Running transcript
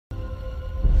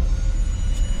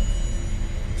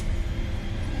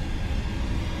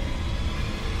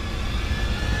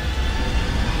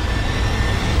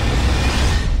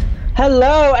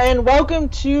Hello and welcome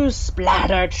to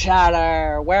Splatter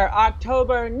Chatter, where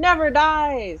October never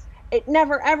dies. It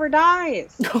never ever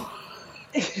dies.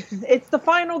 It's the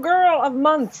final girl of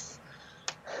months.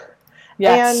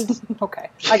 Yes. And okay.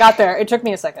 I got there. It took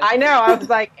me a second. I know, I was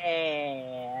like,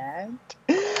 and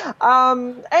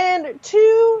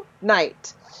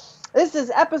tonight, this is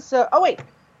episode, oh wait,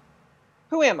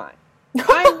 who am I?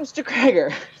 I'm Mr.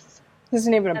 Kreger. This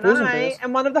isn't even a booze and I booze.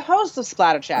 am one of the hosts of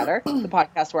Splatter Chatter, the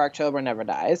podcast where October never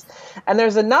dies. And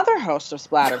there's another host of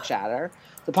Splatter Chatter,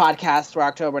 the podcast where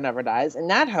October never dies. And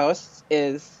that host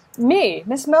is... Me,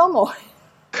 Miss Melmoy.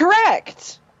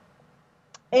 Correct.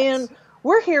 And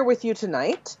we're here with you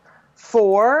tonight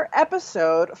for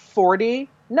episode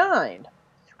 49,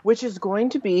 which is going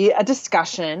to be a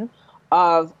discussion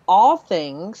of all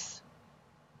things,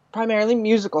 primarily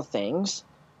musical things,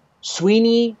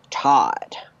 Sweeney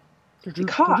Todd.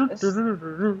 Because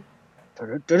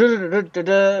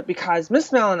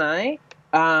Miss Mel and I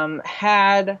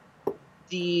had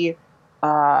the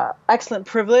excellent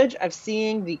privilege of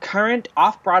seeing the current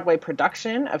off-Broadway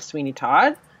production of Sweeney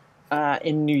Todd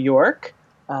in New York.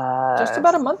 Just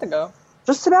about a month ago.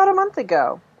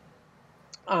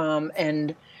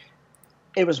 And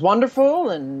it was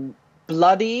wonderful and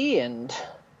bloody and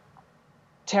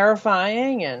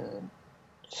terrifying, and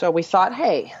so we thought,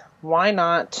 hey, why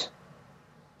not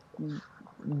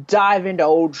dive into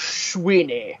old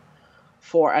Sweeney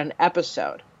for an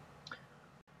episode.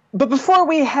 But before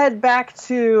we head back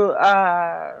to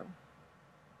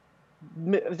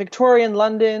Victorian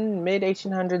London,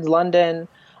 mid-1800s London,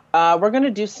 we're going to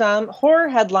do some horror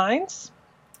headlines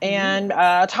and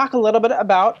talk a little bit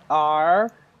about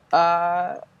our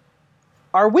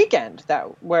weekend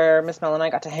where Miss Mel and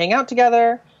I got to hang out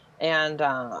together and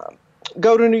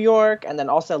go to New York, and then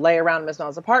also lay around Miss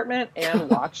Mel's apartment and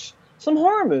watch some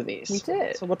horror movies. We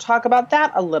did. So we'll talk about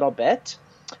that a little bit.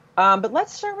 But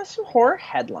let's start with some horror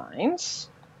headlines.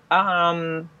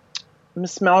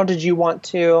 Miss Mel, did you want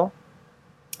to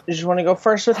go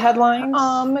first with headlines?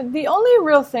 The only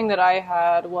real thing that I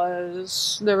had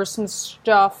was there was some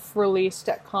stuff released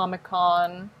at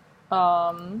Comic-Con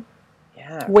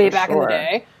way back in the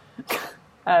day.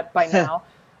 By now.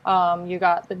 You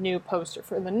got the new poster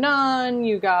for The Nun.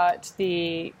 You got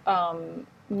the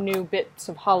new bits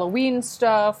of Halloween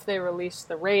stuff. They released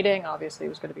the rating. Obviously, it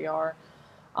was going to be R.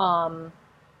 And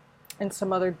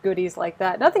some other goodies like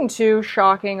that. Nothing too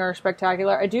shocking or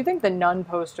spectacular. I do think the Nun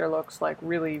poster looks like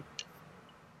really,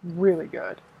 really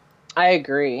good. I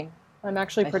agree. I'm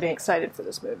actually pretty excited for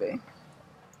this movie.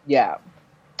 Yeah.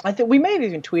 I think we may have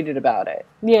even tweeted about it.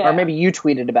 Yeah. Or maybe you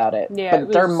tweeted about it. Yeah.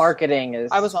 But their marketing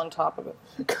is... I was on top of it.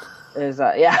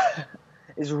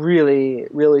 is really,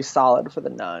 really solid for The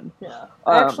Nun. Yeah.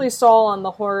 I actually saw on the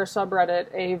horror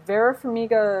subreddit a Vera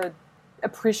Farmiga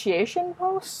appreciation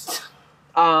post.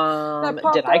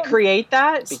 Did I create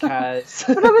that? Because...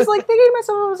 But I was like thinking to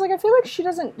myself, I was like, I feel like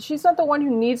she's not the one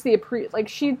who needs the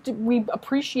we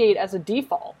appreciate as a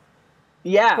default.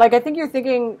 Yeah. Like, I think you're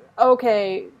thinking,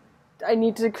 okay, I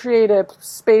need to create a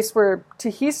space where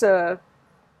Tahisa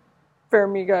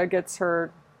Farmiga gets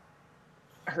her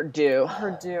due.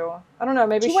 I don't know,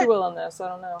 maybe she will in this, I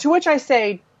don't know. To which I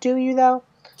say, do you though?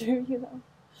 Do you though?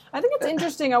 I think it's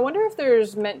interesting. I wonder if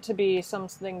there's meant to be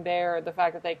something there, the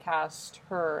fact that they cast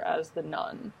her as the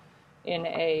Nun in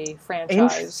a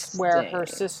franchise where her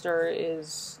sister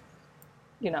is,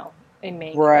 a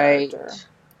main character.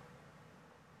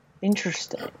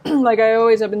 Interesting. Like,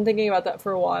 I've been thinking about that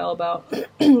for a while, about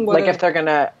like if they're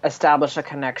gonna establish a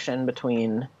connection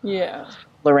between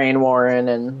Lorraine Warren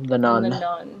and the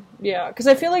Nun. Yeah, because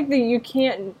I feel like you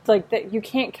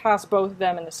can't cast both of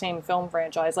them in the same film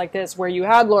franchise like this, where you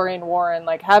had Lorraine Warren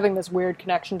having this weird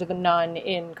connection to the Nun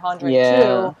in Conjuring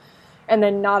 2, and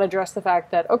then not address the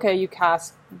fact that you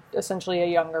cast essentially a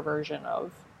younger version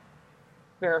of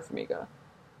Vera Farmiga.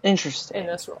 Interesting. In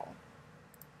this role.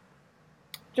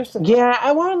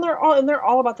 They're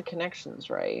all about the connections,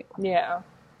 right? Yeah.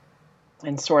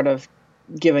 And sort of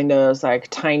giving those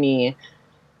tiny.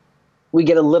 We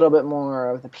get a little bit more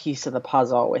of the piece of the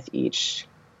puzzle with each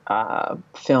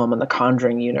film in the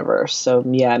Conjuring universe. So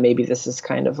yeah, maybe this is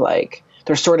kind of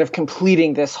they're sort of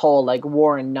completing this whole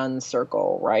Warren Nun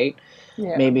circle, right?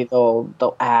 Yeah. Maybe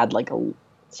they'll add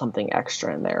something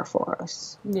extra in there for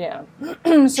us. Yeah.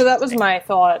 So that was my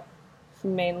thought.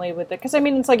 Mainly with it, because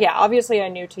it's obviously I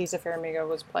knew Tahisa Farmiga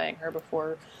was playing her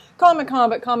before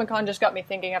Comic-Con, but Comic-Con just got me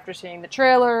thinking after seeing the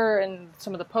trailer and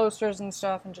some of the posters and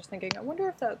stuff, and just thinking, I wonder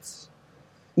if if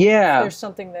there's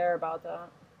something there about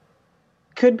that.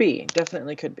 Could be,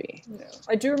 definitely could be. Yeah.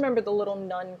 I do remember the little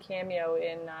nun cameo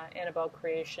in Annabelle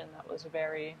Creation. That was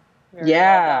very very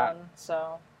well done.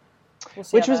 So we'll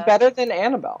see. Which was better than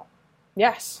Annabelle.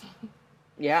 Yes.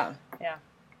 Yeah. Yeah.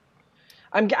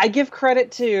 I give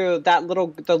credit to the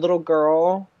little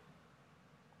girl.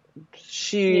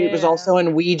 She was also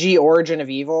in Ouija: Origin of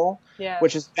Evil,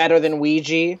 which is better than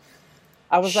Ouija.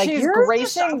 I was like, you're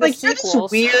this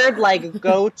weird, like,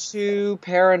 go-to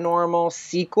paranormal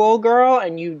sequel girl,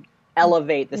 and you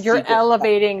elevate the sequel. You're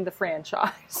elevating the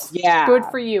franchise. Yeah. Good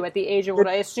for you at the age of what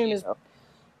I assume is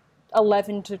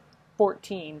 11 to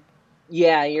 14.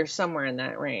 Yeah, you're somewhere in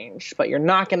that range, but you're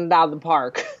knocking it out of the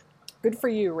park. Good for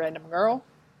you, random girl.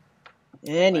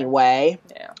 Anyway.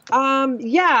 Yeah.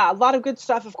 Yeah, a lot of good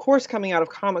stuff, of course, coming out of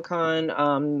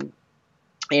Comic-Con,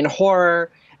 in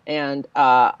horror and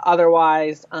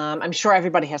otherwise. I'm sure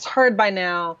everybody has heard by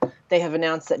now. They have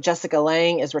announced that Jessica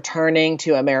Lange is returning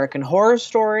to American Horror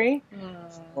Story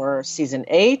for season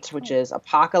 8, which is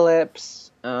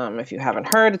Apocalypse. If you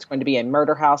haven't heard, it's going to be a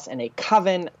Murder House and a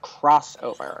Coven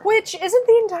crossover. Which isn't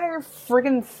the entire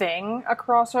friggin' thing a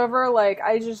crossover? Like,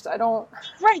 I don't...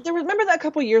 Right, remember that a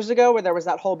couple years ago where there was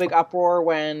that whole big uproar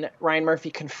when Ryan Murphy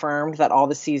confirmed that all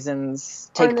the seasons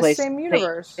take place in the same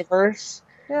universe?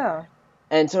 Yeah.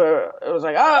 And so it was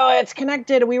like, oh, it's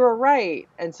connected. We were right.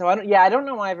 And so I don't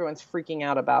know why everyone's freaking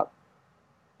out about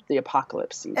the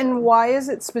Apocalypse season. And why is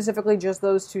it specifically just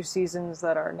those 2 seasons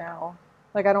that are now?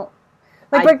 Like, I don't...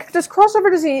 Like, does crossover,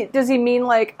 does he mean,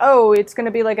 like, oh, it's going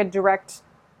to be, like, a direct,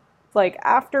 like,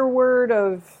 afterword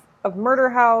of Murder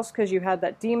House because you had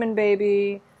that demon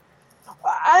baby?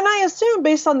 And I assume,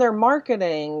 based on their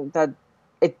marketing, that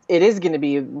it is going to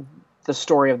be the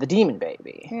story of the demon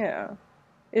baby. Yeah.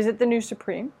 Is it the new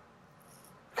Supreme?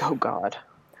 Oh, God.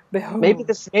 Maybe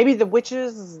the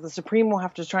witches, the Supreme will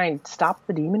have to try and stop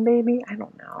the demon baby? I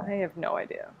don't know. I have no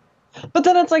idea. But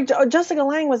then it's like Jessica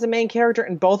Lange was the main character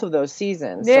in both of those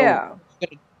seasons. Yeah. So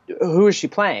who is she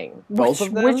playing? Both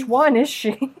of them? Which one is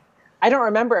she? I don't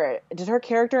remember. Did her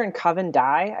character in Coven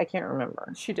die? I can't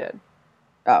remember. She did.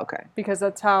 Oh, okay. Because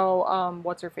that's how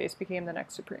What's-Her-Face became the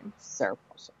next Supreme. Sarah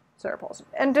Paulson.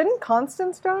 And didn't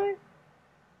Constance die?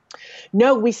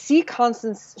 No, we see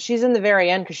Constance. She's in the very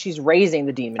end because she's raising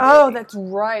the demon baby. Oh, that's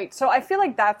right. So I feel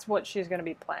like that's what she's going to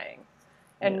be playing.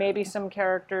 And maybe some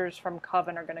characters from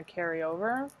Coven are going to carry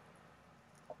over.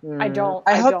 I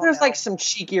hope there's like some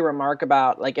cheeky remark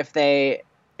about like if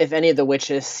any of the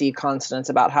witches see Constance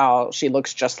about how she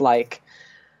looks just like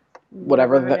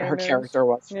whatever her character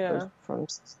was from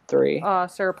 3.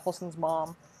 Sarah Paulson's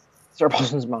mom.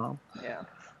 Yeah.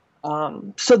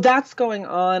 So that's going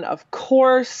on, of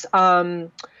course.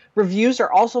 Reviews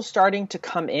are also starting to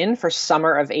come in for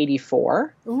Summer of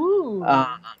 '84. Ooh.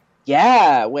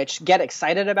 Yeah, which get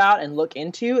excited about and look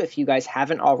into if you guys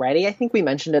haven't already. I think we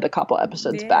mentioned it a couple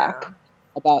episodes back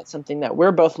about something that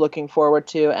we're both looking forward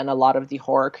to and a lot of the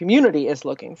horror community is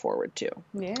looking forward to.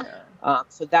 Yeah.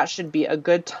 So that should be a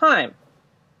good time.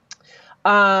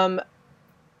 And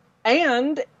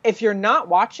if you're not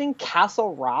watching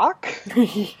Castle Rock,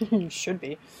 you should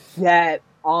be. Get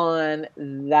on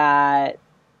that.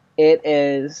 It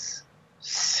is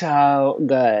so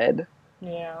good.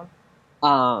 Yeah.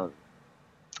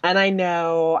 And I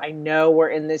know we're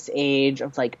in this age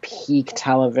of like peak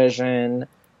television.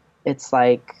 It's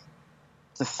like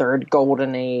the 3rd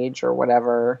golden age or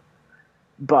whatever.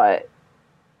 But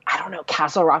I don't know,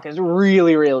 Castle Rock is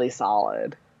really, really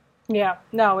solid. Yeah,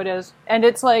 no, it is. And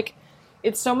it's like,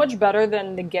 it's so much better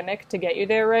than the gimmick to get you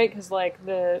there, right? Because like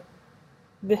the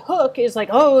hook is like,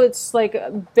 oh, it's like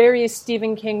various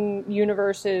Stephen King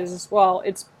universes. Well,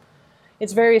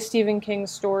 it's various Stephen King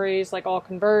stories, like, all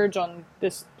converge on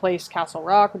this place, Castle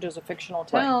Rock, which is a fictional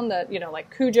town that,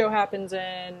 like, Cujo happens in,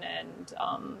 and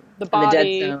the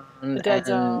body, and the Dead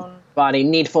Zone, body,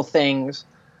 Needful Things.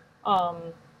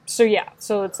 So yeah,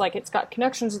 so it's like it's got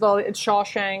connections with it's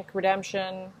Shawshank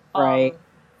Redemption, right?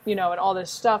 And all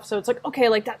this stuff. So it's like, okay,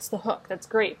 like that's the hook, that's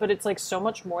great, but it's like so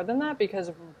much more than that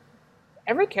because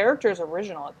every character is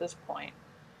original at this point.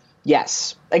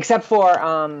 Yes, except for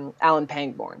Alan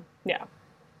Pangborn. Yeah.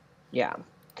 Yeah.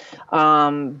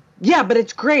 Yeah, but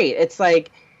it's great. It's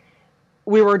like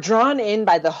we were drawn in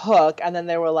by the hook, and then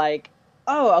they were like,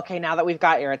 oh, okay, now that we've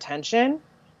got your attention,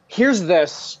 here's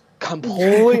this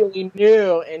completely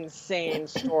new, insane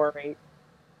story.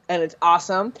 And it's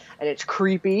awesome, and it's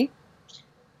creepy,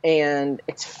 and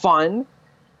it's fun.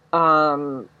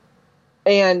 And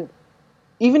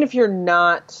even if you're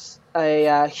not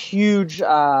a huge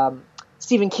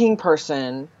Stephen King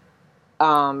person,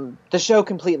 the show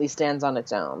completely stands on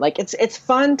its own. Like it's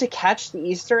fun to catch the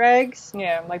Easter eggs.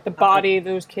 Yeah, like the body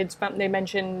those kids found. They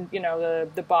mentioned,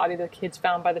 the body the kids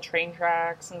found by the train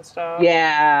tracks and stuff.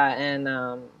 Yeah, and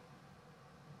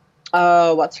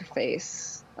Oh, what's her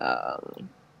face?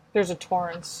 There's a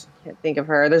Torrance. Can't think of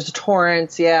her. There's a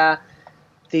Torrance, yeah.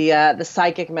 The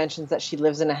psychic mentions that she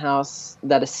lives in a house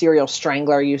that a serial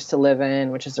strangler used to live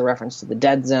in, which is a reference to the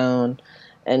Dead Zone,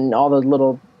 and all the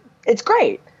little. It's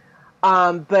great,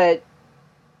 but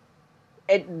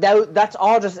that's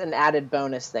all just an added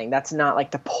bonus thing. That's not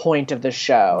like the point of the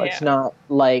show. Yeah. It's not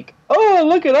like, oh,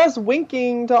 look at us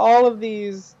winking to all of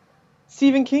these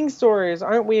Stephen King stories.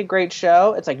 Aren't we a great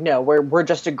show? It's like, no, we're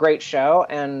just a great show,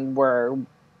 and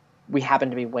we happen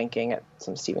to be winking at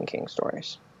some Stephen King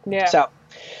stories. Yeah. So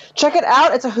check it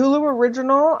out. It's a Hulu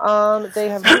original. They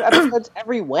have new episodes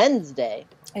every Wednesday.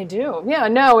 They do. Yeah,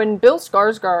 no, and Bill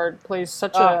Skarsgård plays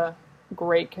such a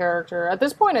great character. At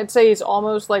this point, I'd say he's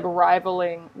almost like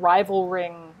rivaling.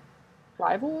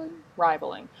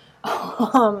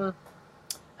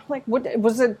 Like, what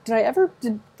was it?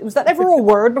 Was that ever a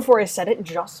word before I said it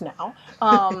just now?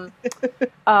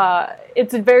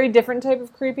 It's a very different type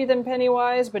of creepy than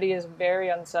Pennywise, but he is very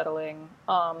unsettling.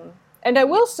 And I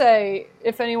will say,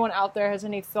 if anyone out there has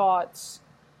any thoughts,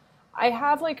 I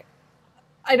have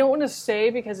I don't want to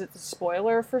say because it's a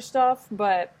spoiler for stuff,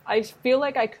 but I feel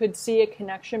like I could see a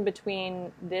connection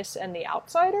between this and The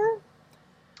Outsider.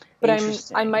 But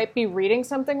I might be reading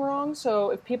something wrong,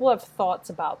 so if people have thoughts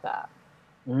about that,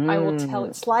 I will tell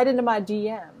it. Slide into my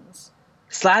DMs.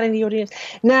 Slide into your DMs.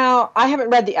 Now, I haven't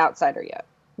read The Outsider yet.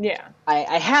 Yeah.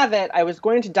 I have it. I was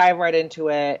going to dive right into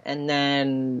it, and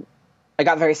then I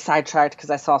got very sidetracked because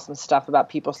I saw some stuff about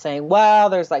people saying,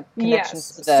 well, there's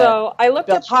connections to the so I looked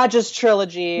Bill Hodges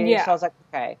trilogy. Yeah. So I was like,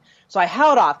 okay. So I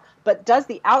held off. But does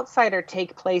The Outsider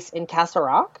take place in Castle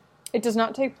Rock? It does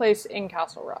not take place in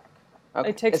Castle Rock. Okay.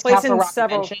 It takes Is place Castle in Rock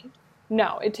several. mentioned?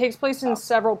 No, it takes place in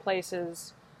several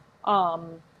places.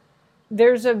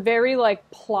 There's a very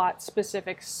plot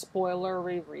specific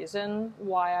spoilery reason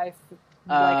why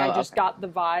I just got the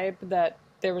vibe that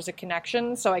there was a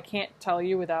connection, so I can't tell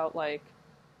you without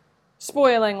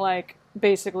spoiling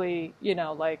basically,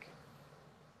 not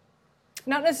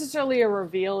necessarily a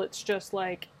reveal, it's just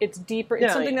it's deeper,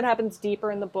 it's something that happens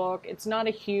deeper in the book. It's not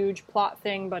a huge plot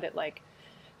thing, but it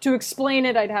to explain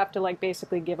it I'd have to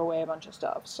basically give away a bunch of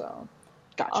stuff, so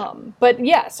gotcha. But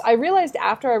yes, I realized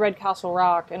after I read Castle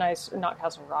Rock,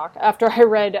 after I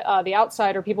read The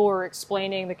Outsider, people were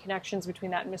explaining the connections between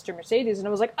that and Mr. Mercedes, and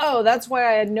I was like, oh, that's why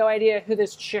I had no idea who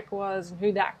this chick was and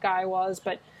who that guy was,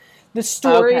 but the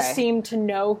story seemed to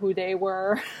know who they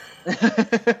were.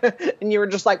 And you were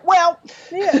just like, well.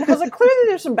 Yeah, and I was like, clearly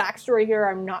there's some backstory here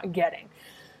I'm not getting.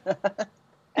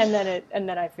 and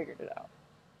then I figured it out.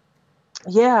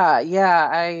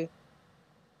 Yeah,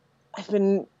 I've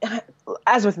been,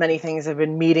 as with many things, I've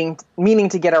been meaning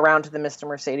to get around to the Mr.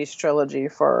 Mercedes trilogy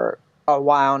for a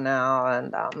while now,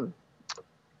 and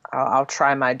I'll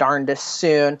try my darndest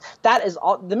soon. That is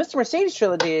all. The Mr. Mercedes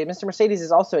trilogy. Mr. Mercedes is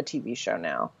also a TV show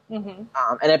now, and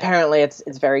apparently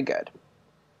it's very good.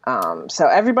 So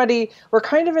everybody, we're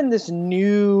kind of in this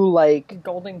new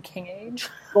Golden King age.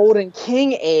 Golden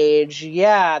King age,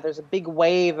 yeah. There's a big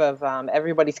wave of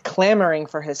everybody's clamoring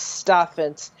for his stuff.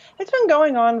 It's been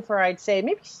going on for, I'd say,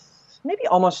 maybe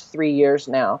almost 3 years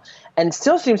now, and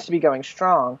still seems to be going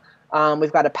strong.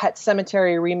 We've got a Pet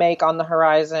Sematary remake on the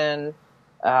horizon.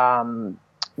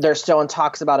 They're still in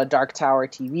talks about a Dark Tower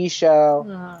TV show.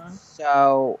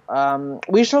 So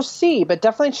we shall see. But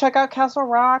definitely check out Castle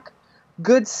Rock.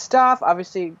 Good stuff.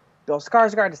 Obviously, Bill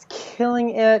Skarsgård is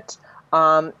killing it.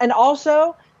 And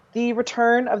also the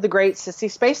return of the great Sissy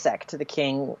Spacek to the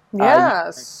King.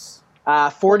 Yes.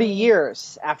 40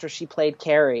 years after she played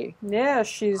Carrie. Yeah,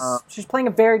 she's playing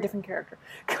a very different character.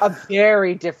 A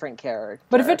very different character.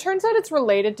 But if it turns out it's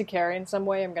related to Carrie in some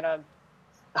way, I'm gonna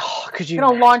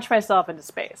launch myself into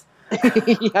space.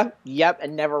 Yep,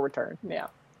 and never return. Yeah.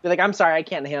 Be like, I'm sorry, I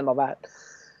can't handle that.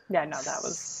 Yeah, no, that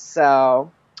was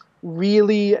so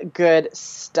really good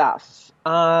stuff.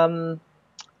 Well,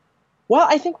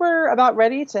 I think we're about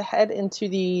ready to head into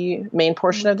the main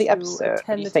portion of the episode.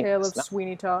 Attend the tale of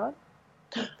Sweeney Todd.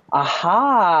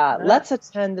 Aha! Yeah. Let's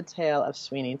attend the tale of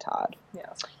Sweeney Todd.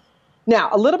 Yes. Now,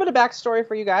 a little bit of backstory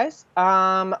for you guys.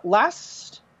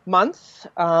 Last month,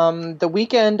 the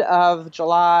weekend of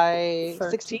July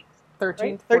 16th? 13th,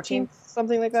 right? 13th,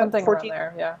 something like that. Something 14th. Around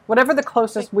there, yeah. Whatever the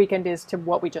closest weekend is to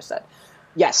what we just said.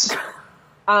 Yes.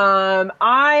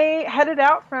 I headed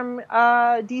out from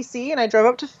D.C. and I drove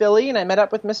up to Philly and I met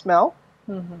up with Miss Mel.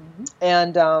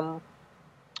 And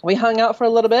we hung out for a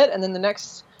little bit, and then the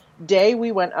next day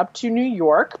we went up to New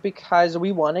York because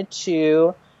we wanted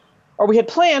to, or we had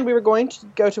planned we were going to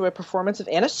go to a performance of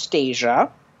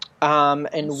Anastasia,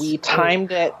 and we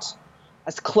timed it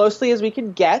as closely as we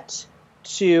could get.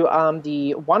 to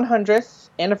the 100th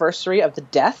anniversary of the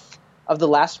death of the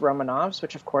last Romanovs,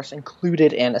 which of course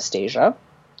included Anastasia.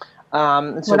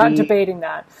 We're not debating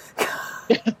that.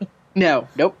 No,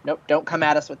 nope, don't come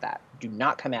at us with that. Do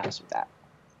not come at us with that.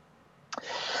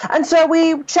 And so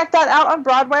we checked that out on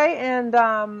Broadway,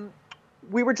 and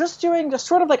we were just doing just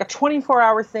sort of like a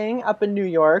 24-hour thing up in New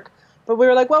York. But we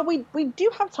were like, well, we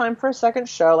do have time for a second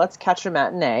show. Let's catch a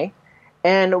matinee.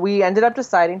 And we ended up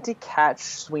deciding to catch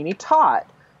Sweeney Todd,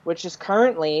 which is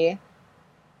currently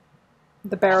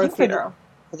the Barrow Theatre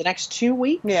for the next 2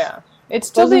 weeks. Yeah, it's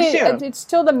still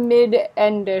the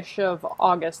mid-endish of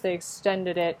August. They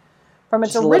extended it from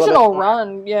its original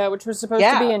run, which was supposed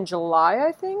to be in July,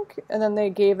 I think, and then they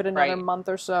gave it another month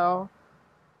or so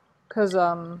because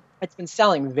it's been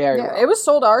selling very well. It was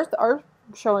sold out. Our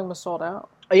showing was sold out.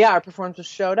 Yeah, our performance was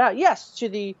sold out. Yes,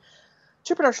 to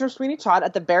production of Sweeney Todd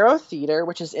at the Barrow Theatre,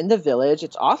 which is in the Village.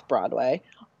 It's off Broadway,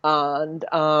 and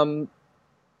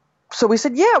so we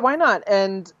said, yeah, why not?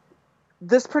 And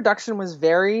this production was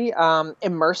very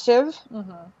immersive.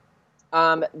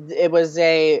 Mm-hmm. It was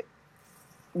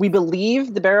we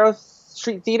believe the Barrow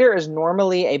Street Theatre is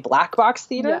normally a black box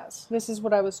theater. Yes, this is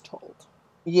what I was told.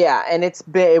 Yeah, and it's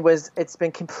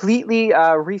been completely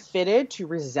refitted to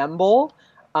resemble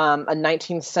a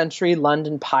 19th century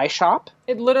London pie shop.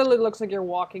 It literally looks like you're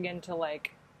walking into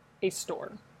like a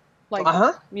store. Like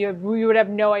you would have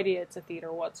no idea it's a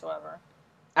theater whatsoever.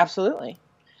 Absolutely.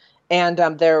 And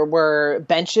there were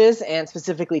benches and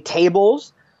specifically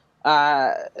tables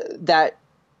that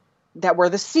were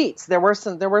the seats. There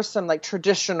were some like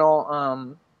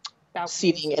traditional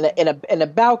seating in a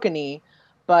balcony,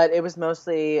 but it was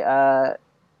mostly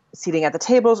seating at the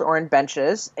tables or in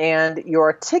benches. And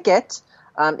your ticket,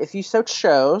 if you so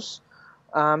chose,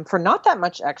 for not that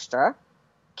much extra,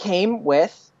 came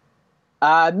with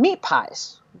meat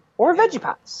pies or veggie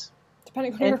pies,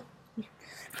 depending on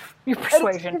your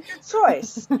persuasion. It's a good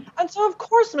choice. And so, of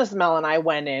course, Miss Mel and I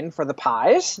went in for the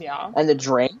pies and the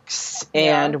drinks,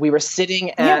 and we were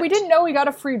sitting at... Yeah, we didn't know we got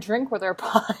a free drink with our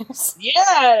pies.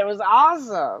 Yeah, it was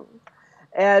awesome.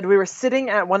 And we were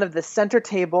sitting at one of the center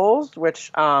tables,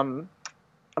 which I'm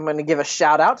going to give a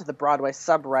shout-out to the Broadway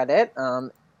subreddit.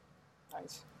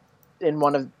 Nice. In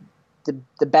one of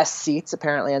the best seats,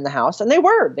 apparently, in the house. And they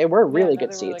were really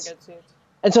good seats. Really good seats.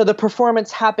 And so the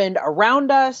performance happened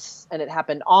around us, and it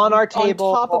happened on our table.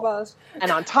 On top of us. And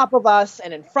on top of us,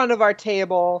 and in front of our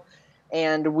table.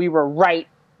 And we were right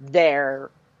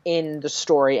there in the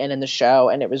story and in the show,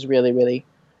 and it was really, really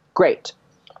great.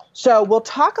 So we'll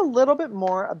talk a little bit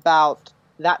more about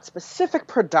that specific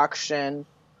production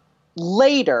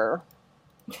later.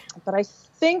 But I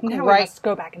think now we must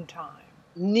go back in time.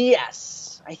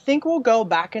 Yes. I think we'll go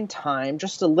back in time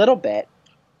just a little bit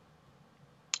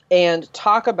and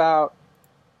talk about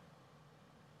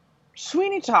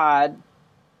Sweeney Todd.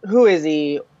 Who is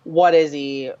he? What is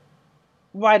he?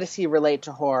 Why does he relate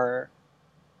to horror?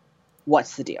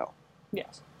 What's the deal?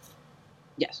 Yes.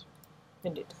 Yes.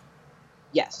 Indeed.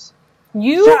 Yes.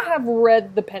 You have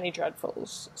read the Penny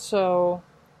Dreadfuls,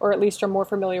 or at least are more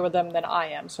familiar with them than I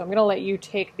am. So I'm going to let you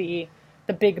take the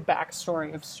big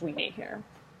backstory of Sweeney here.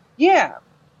 Yeah.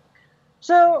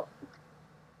 So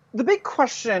the big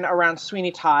question around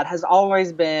Sweeney Todd has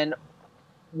always been,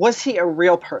 was he a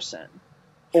real person?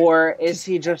 Or is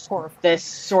he just this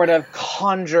sort of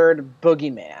conjured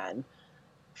boogeyman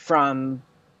from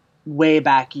way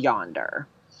back yonder?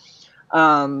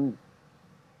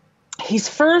 He's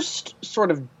first sort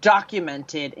of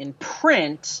documented in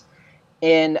print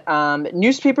in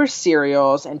newspaper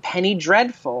serials and penny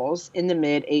dreadfuls in the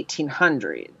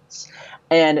mid-1800s.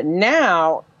 And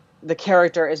now the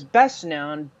character is best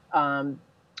known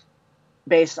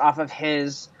based off of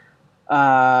his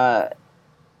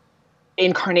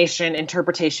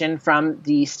interpretation from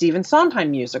the Stephen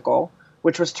Sondheim musical,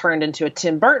 which was turned into a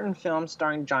Tim Burton film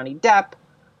starring Johnny Depp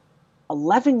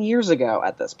 11 years ago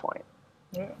at this point.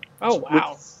 Yeah. Oh,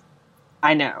 wow.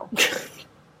 I know.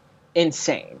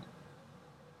 Insane.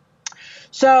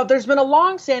 So there's been a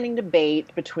long-standing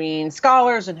debate between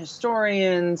scholars and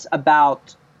historians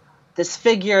about this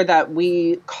figure that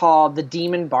we call the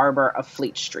Demon Barber of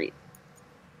Fleet Street.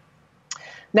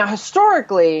 Now,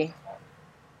 historically,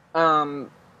 Sweeney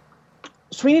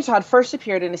Todd first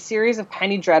appeared in a series of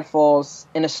penny dreadfuls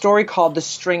in a story called The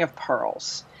String of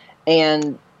Pearls.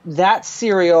 And that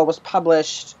serial was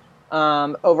published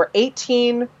over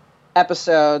 18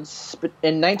 episodes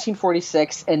in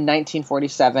 1946 and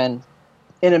 1947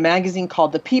 in a magazine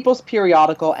called The People's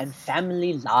Periodical and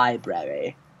Family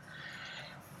Library.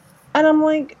 And I'm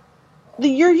like,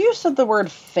 your use of the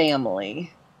word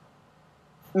family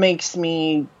makes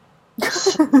me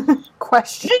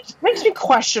question. Makes me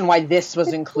question why this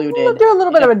was included. Do a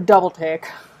little bit of a double take.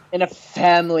 In a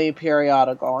family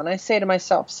periodical. And I say to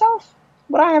myself,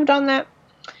 would I have done that?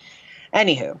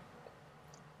 Anywho.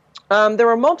 There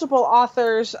were multiple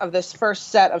authors of this first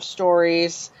set of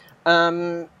stories,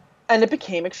 and it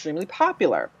became extremely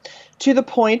popular, to the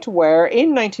point where in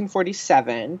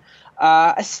 1947,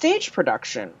 a stage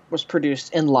production was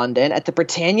produced in London at the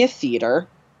Britannia Theatre,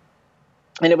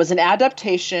 and it was an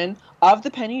adaptation of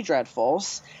the Penny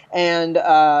Dreadfuls, and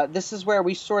this is where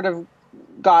we sort of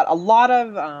got a lot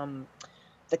of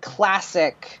the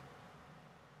classic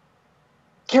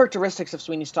characteristics of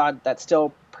Sweeney Todd that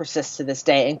still persists to this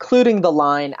day, including the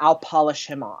line, "I'll polish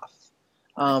him off,"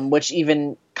 which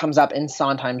even comes up in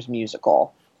Sondheim's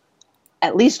musical.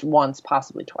 At least once,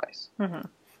 possibly twice. Mm-hmm.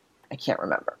 I can't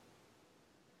remember.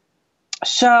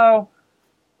 So,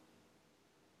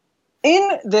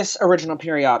 in this original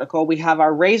periodical, we have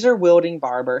our razor-wielding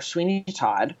barber, Sweeney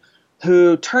Todd,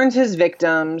 who turns his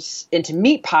victims into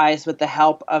meat pies with the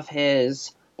help of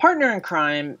his partner in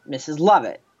crime, Mrs.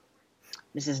 Lovett.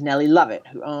 Mrs. Nellie Lovett,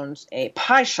 who owns a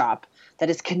pie shop that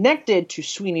is connected to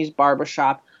Sweeney's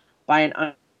barbershop by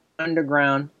an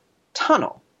underground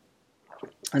tunnel.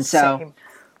 And so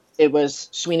it was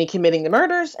Sweeney committing the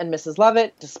murders and Mrs.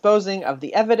 Lovett disposing of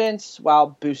the evidence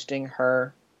while boosting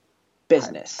her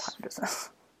business.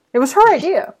 It was her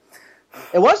idea.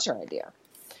 It was her idea.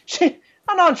 She,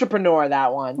 an entrepreneur,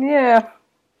 that one. Yeah.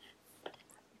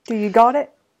 Do you got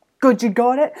it? Good, you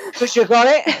got it? Good, you got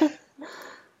it?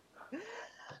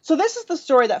 So this is the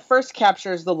story that first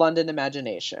captures the London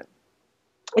imagination.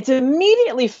 It's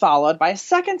immediately followed by a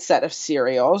second set of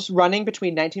serials running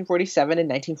between 1947 and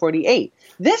 1948.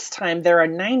 This time there are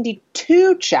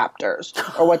 92 chapters,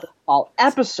 or what they call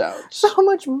episodes. So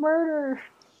much murder.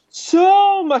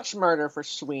 So much murder for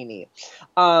Sweeney.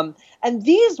 And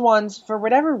these ones, for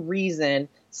whatever reason,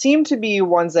 seem to be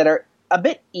ones that are a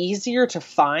bit easier to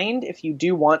find if you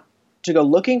do want to go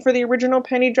looking for the original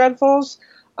Penny Dreadfuls.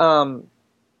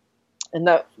 And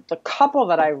the couple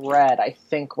that I read, I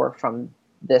think, were from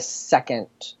this second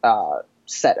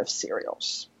set of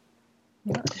serials.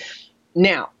 Yeah.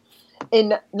 Now,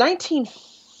 in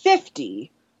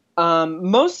 1950,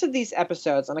 most of these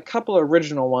episodes, and a couple of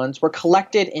original ones, were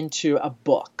collected into a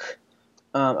book,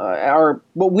 or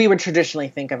what we would traditionally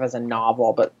think of as a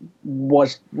novel, but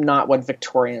was not what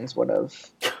Victorians would have.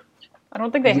 I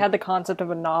don't think they had the concept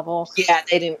of a novel. Yeah,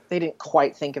 they didn't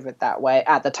quite think of it that way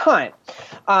at the time.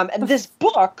 And this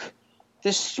book,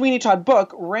 this Sweeney Todd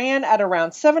book, ran at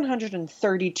around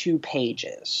 732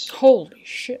 pages. Holy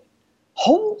shit.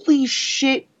 Holy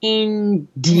shit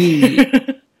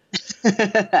indeed.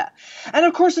 And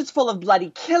of course it's full of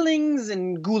bloody killings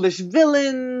and ghoulish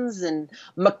villains and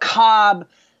macabre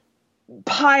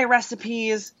pie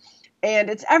recipes. And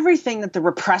it's everything that the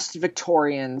repressed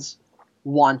Victorians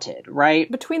wanted,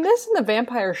 right? Between this and the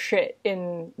vampire shit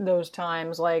in those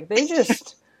times, like, they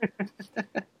just...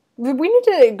 We need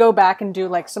to go back and do,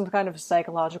 like, some kind of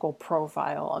psychological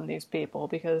profile on these people,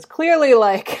 because clearly,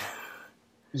 like...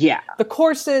 Yeah. The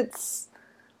corsets,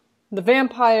 the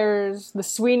vampires, the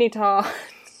Sweeney Todds,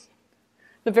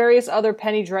 the various other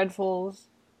Penny Dreadfuls.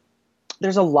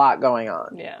 There's a lot going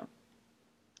on. Yeah.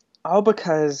 All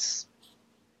because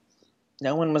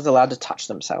no one was allowed to touch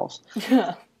themselves.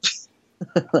 Yeah.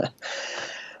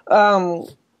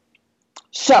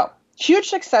 So, huge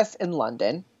success in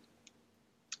London.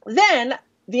 Then,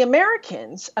 the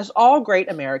Americans, as all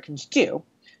great Americans do,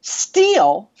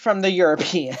 steal from the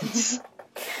Europeans.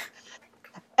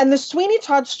 And the Sweeney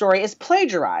Todd story is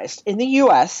plagiarized in the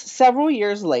U.S. several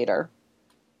years later.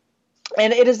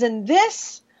 And it is in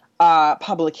this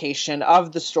publication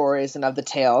of the stories and of the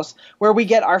tales where we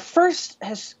get our first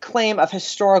claim of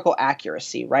historical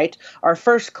accuracy, right? Our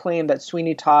first claim that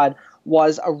Sweeney Todd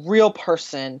was a real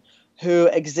person who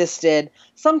existed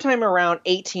sometime around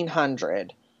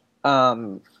 1800.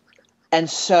 And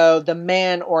so the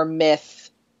man or myth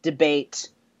debate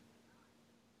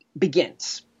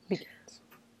begins.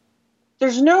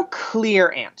 There's no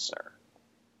clear answer.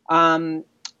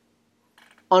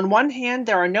 On one hand,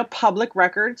 there are no public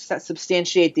records that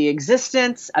substantiate the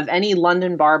existence of any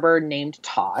London barber named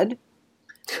Todd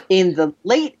in the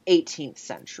late 18th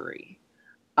century.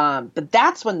 But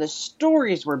that's when the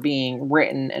stories were being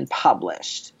written and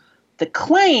published. The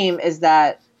claim is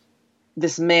that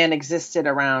this man existed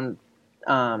around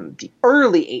the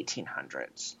early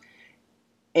 1800s.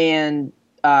 And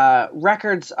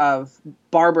records of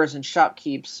barbers and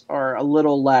shopkeepers are a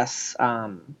little less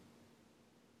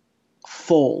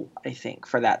full, I think,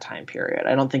 for that time period.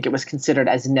 I don't think it was considered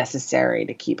as necessary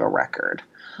to keep a record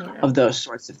of those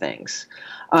sorts of things.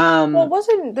 Well,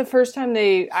 wasn't the first time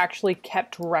they actually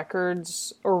kept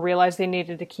records or realized they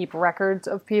needed to keep records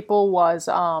of people was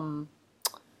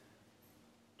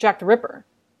Jack the Ripper?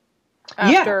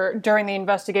 During the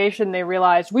investigation, they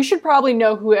realized we should probably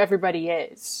know who everybody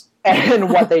is. And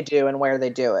what they do and where they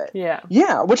do it. Yeah.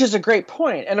 Yeah, which is a great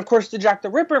point. And of course, the Jack the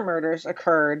Ripper murders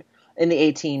occurred in the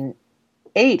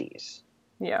 1880s.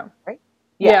 Yeah. Right?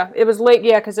 Yeah, it was late.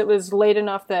 Yeah, because it was late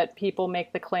enough that people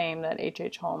make the claim that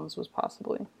H.H. Holmes was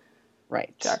possibly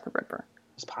Jack the Ripper.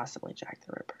 Was possibly Jack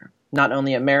the Ripper. Not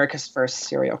only America's first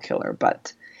serial killer,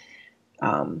 but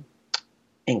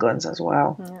England's as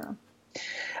well. Yeah.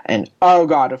 And oh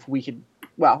God, if we could,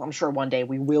 well, I'm sure one day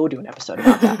we will do an episode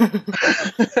about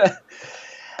that.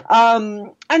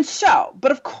 And so,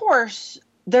 but of course,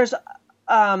 there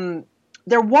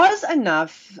was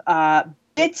enough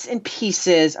bits and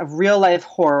pieces of real life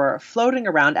horror floating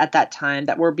around at that time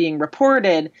that were being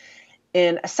reported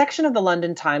in a section of the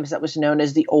London Times that was known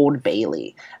as the Old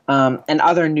Bailey, and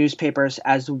other newspapers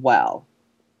as well.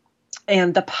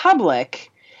 And the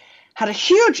public had a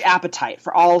huge appetite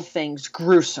for all things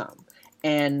gruesome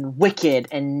and wicked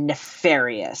and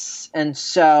nefarious. And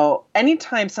so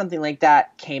anytime something like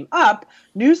that came up,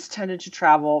 news tended to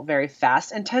travel very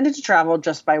fast and tended to travel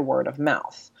just by word of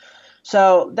mouth.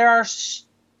 So there are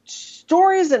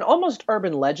stories and almost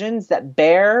urban legends that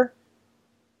bear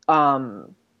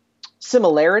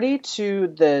similarity to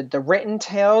the written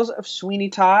tales of Sweeney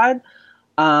Todd.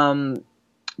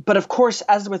 But of course,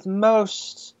 as with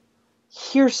most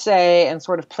hearsay and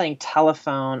sort of playing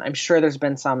telephone, I'm sure there's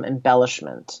been some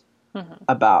embellishment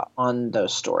about on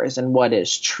those stories and what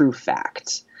is true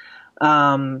fact.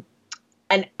 And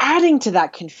adding to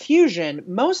that confusion,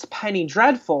 most Penny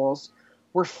Dreadfuls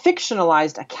were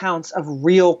fictionalized accounts of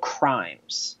real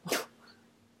crimes.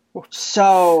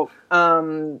 So,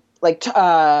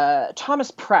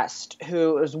 Thomas Prest,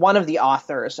 who is one of the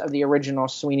authors of the original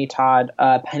Sweeney Todd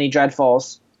Penny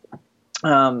Dreadfuls,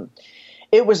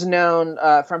 it was known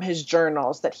from his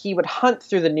journals that he would hunt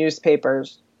through the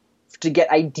newspapers to get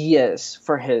ideas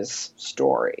for his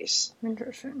stories.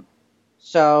 Interesting.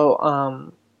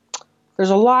 So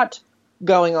there's a lot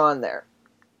going on there.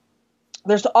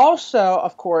 There's also,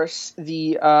 of course,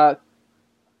 the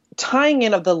tying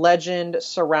in of the legend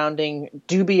surrounding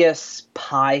dubious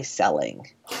pie selling.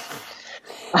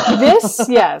 This,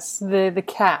 yes, the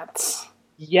cats.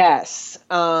 Yes.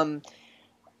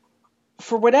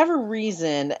 For whatever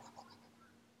reason,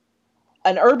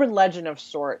 an urban legend of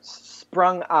sorts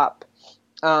sprung up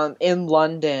in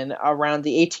London around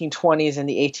the 1820s and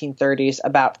the 1830s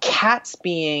about cats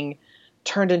being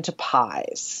turned into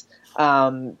pies,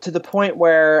 to the point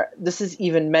where this is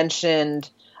even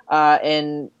mentioned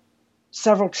in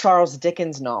several Charles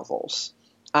Dickens novels.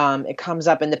 It comes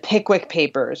up in the Pickwick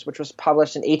Papers, which was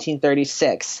published in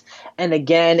 1836, and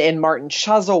again in Martin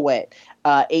Chuzzlewit,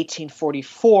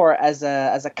 1844, as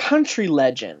a country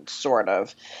legend, sort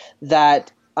of,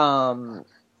 that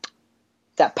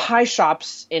that pie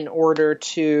shops, in order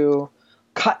to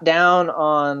cut down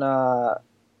on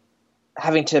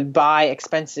having to buy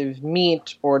expensive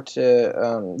meat or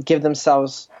to give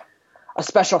themselves a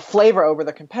special flavor over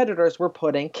the competitors, were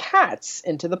putting cats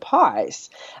into the pies.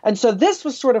 And so this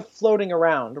was sort of floating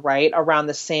around, right, around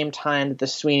the same time that the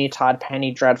Sweeney Todd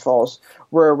Penny Dreadfuls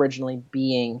were originally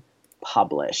being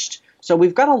published. So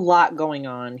we've got a lot going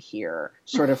on here,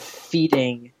 sort of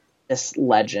feeding this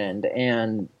legend,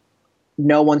 and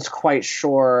no one's quite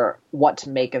sure what to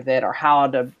make of it or how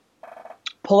to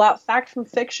pull out fact from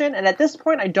fiction. And at this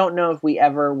point, I don't know if we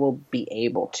ever will be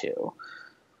able to.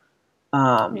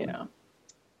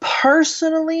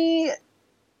 Personally,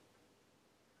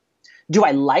 do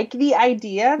I like the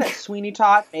idea that Sweeney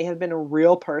Todd may have been a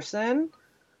real person?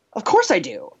 Of course I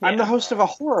do. Yeah. I'm the host of a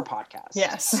horror podcast.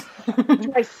 Yes.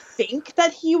 Do I think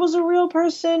that he was a real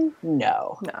person?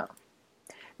 No.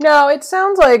 No, it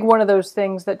sounds like one of those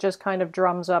things that just kind of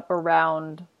drums up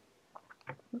around,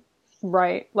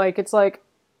 right? Like, it's like,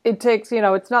 it takes,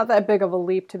 it's not that big of a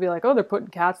leap to be like, oh, they're putting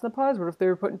cats in the pies. What if they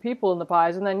were putting people in the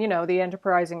pies? And then, the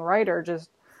enterprising writer just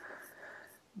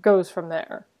goes from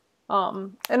there.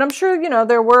 And I'm sure,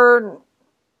 there were,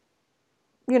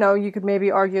 you could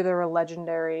maybe argue there were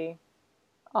legendary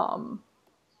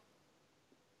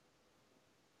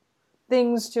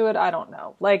things to it. I don't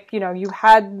know. Like, you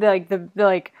had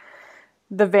the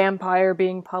vampire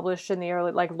being published in the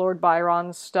early, like, Lord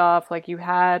Byron's stuff. Like, you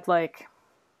had, like,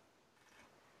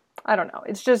 I don't know.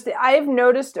 It's just, I've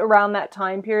noticed around that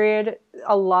time period,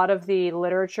 a lot of the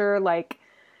literature, like,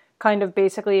 kind of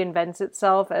basically invents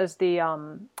itself as the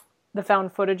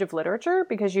found footage of literature,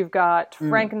 because you've got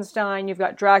Frankenstein, you've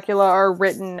got Dracula are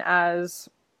written as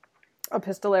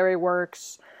epistolary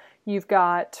works. You've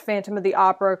got Phantom of the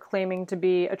Opera claiming to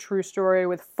be a true story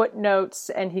with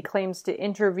footnotes, and he claims to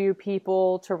interview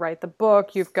people to write the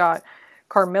book. You've got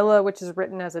Carmilla, which is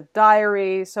written as a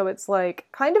diary. So it's like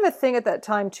kind of a thing at that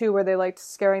time too, where they liked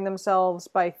scaring themselves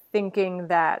by thinking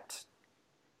that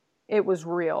it was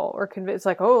real, or it's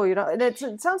like, oh, you know, and it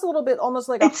sounds a little bit almost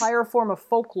like a higher form of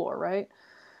folklore, right?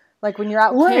 Like when you're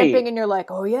out camping and you're like,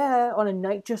 oh yeah, on a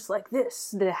night just like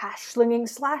this, the hash-slinging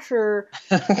slasher.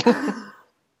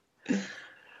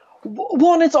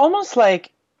 Well, and it's almost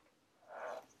like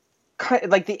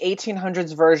the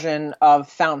 1800s version of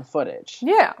found footage.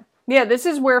 Yeah. Yeah, this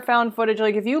is where found footage,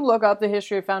 like if you look up the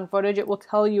history of found footage, it will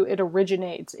tell you it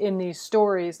originates in these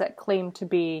stories that claim to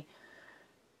be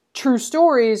true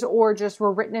stories, or just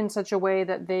were written in such a way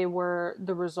that they were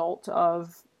the result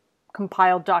of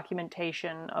compiled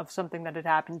documentation of something that had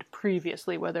happened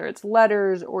previously, whether it's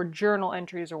letters or journal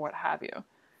entries or what have you.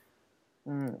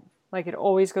 Like it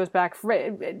always goes back.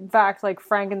 In fact, like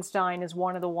Frankenstein is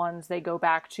one of the ones they go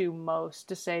back to most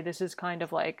to say this is kind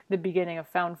of like the beginning of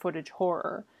found footage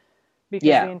horror, because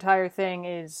the entire thing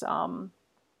is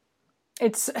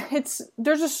it's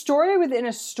there's a story within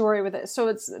a story with it. So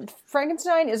it's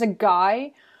Frankenstein is a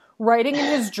guy writing in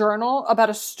his journal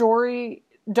about a story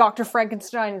Dr.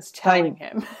 Frankenstein is telling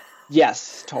him.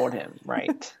 Yes, told him,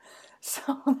 right. So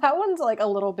that one's like a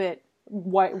little bit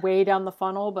way down the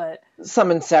funnel, but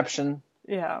some Inception.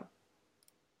 Yeah.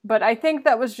 But I think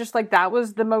that was just like, that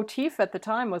was the motif at the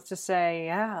time, was to say,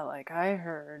 yeah, like I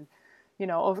heard, you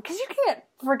know, because you can't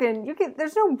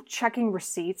there's no checking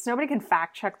receipts. Nobody can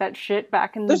fact check that shit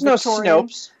back in the Victorian. No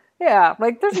Snopes. Yeah,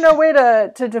 like there's no way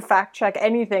to fact check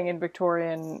anything in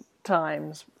Victorian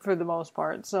times for the most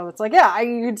part. So it's like, yeah,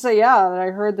 you could say, yeah, I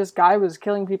heard this guy was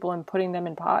killing people and putting them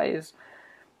in pies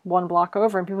one block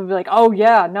over, and people would be like, oh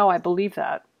yeah, no, I believe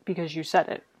that because you said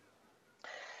it.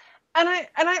 And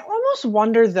I almost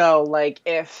wonder though, like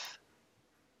if,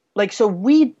 like, so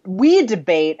we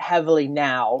debate heavily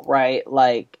now, right?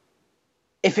 Like,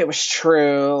 if it was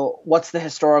true, what's the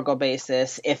historical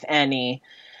basis, if any?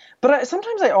 But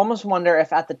sometimes I almost wonder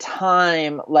if at the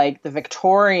time, like, the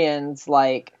Victorians,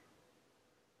 like,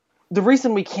 the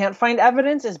reason we can't find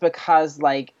evidence is because,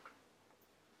 like,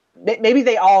 maybe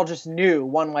they all just knew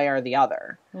one way or the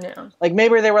other. Yeah. Like,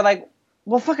 maybe they were like,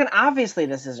 well, fucking obviously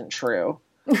this isn't true.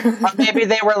 Or maybe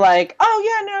they were like,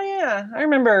 oh, yeah, I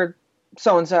remember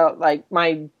so-and-so, like,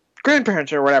 my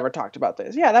grandparents or whatever talked about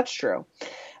this. Yeah, that's true.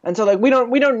 And so, like, we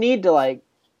don't need to, like,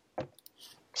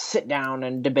 sit down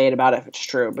and debate about if it's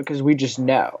true, because we just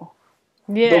know.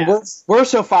 Yeah. But we're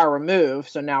so far removed,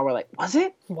 so now we're like, was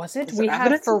it? We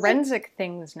have forensic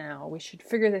things now. We should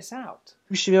figure this out.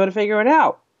 We should be able to figure it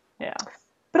out. Yeah.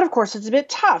 But, of course, it's a bit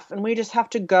tough, and we just have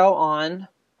to go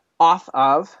off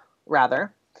of,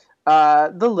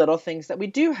 the little things that we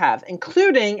do have,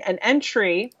 including an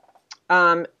entry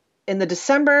in the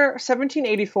December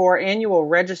 1784 Annual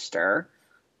Register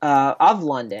of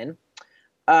London,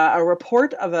 a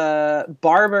report of a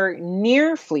barber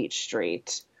near Fleet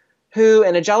Street who,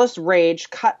 in a jealous rage,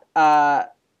 cut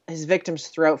his victim's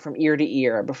throat from ear to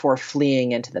ear before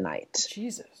fleeing into the night.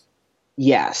 Jesus.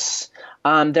 Yes.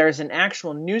 There's an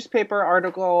actual newspaper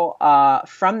article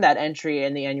from that entry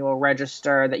in the Annual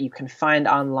Register that you can find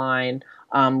online.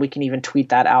 We can even tweet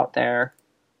that out there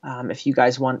if you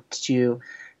guys want to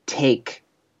take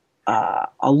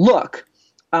a look.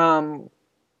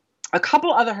 A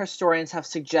couple other historians have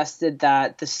suggested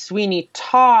that the Sweeney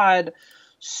Todd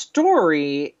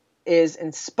story is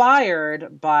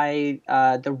inspired by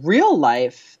the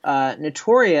real-life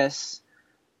notorious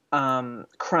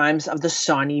crimes of the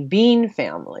Sawney Bean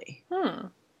family.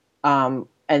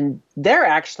 And they're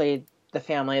actually the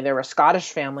family. They were a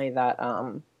Scottish family that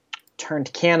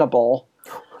turned cannibal.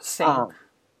 Same.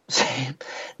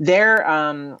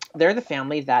 They're the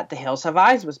family that The Hills Have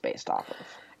Eyes was based off of.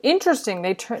 Interesting.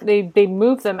 They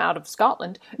moved them out of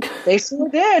Scotland. They sure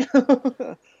did.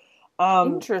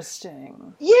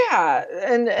 Interesting. Yeah,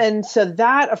 and so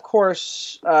that, of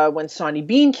course, when Sawney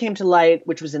Bean came to light,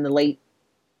 which was in the late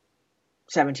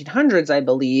 1700s, I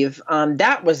believe,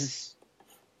 that was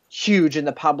huge in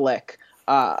the public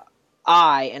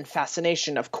eye and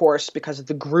fascination, of course, because of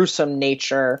the gruesome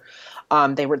nature.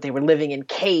 They were living in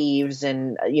caves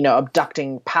and, you know,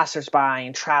 abducting passersby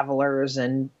and travelers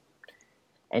and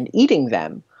eating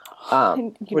them,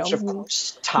 which of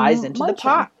course ties into the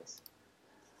pies.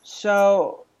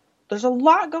 So there's a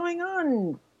lot going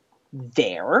on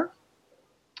there.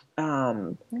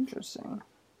 Interesting.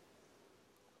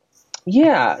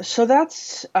 Yeah, so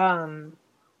that's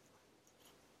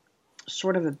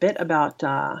sort of a bit about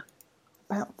that.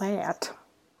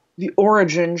 the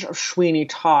origins of Sweeney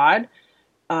Todd.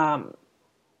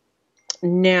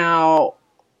 Now,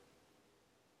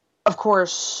 of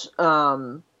course,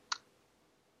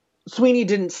 Sweeney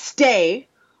didn't stay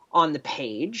on the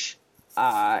page.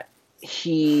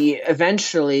 He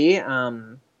eventually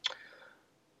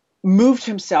moved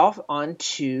himself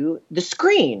onto the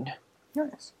screen.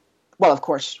 Nice. Well, of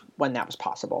course, when that was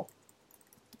possible.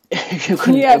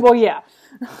 Yeah, well, yeah.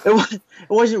 It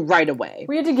wasn't right away.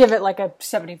 We had to give it like a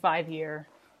 75-year.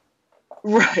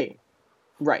 Right.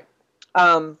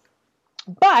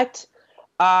 But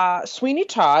Sweeney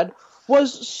Todd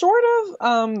was sort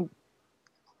of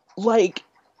like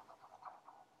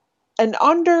an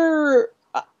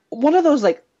one of those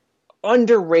like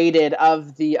underrated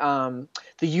of the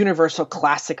Universal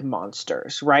classic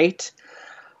monsters, right?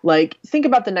 Like, think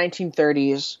about the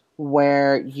 1930s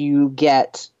where you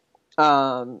get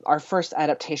our first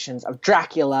adaptations of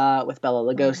Dracula with Bela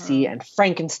Lugosi and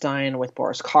Frankenstein with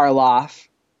Boris Karloff.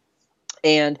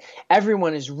 And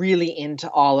everyone is really into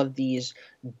all of these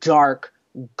dark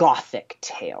gothic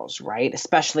tales, right?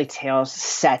 Especially tales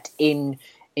set in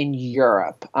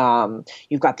Europe.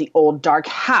 You've got the Old Dark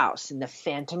House and the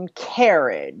Phantom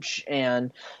Carriage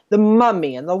and the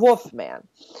Mummy and the Wolfman.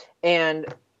 And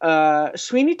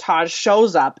Sweeney Todd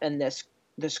shows up in this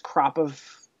crop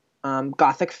of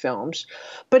gothic films,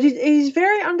 but he's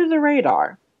very under the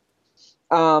radar.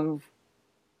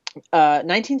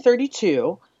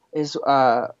 1932 is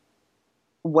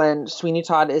when Sweeney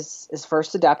Todd is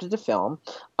first adapted to film.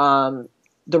 The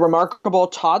remarkable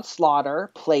Todd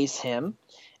Slaughter plays him,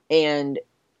 and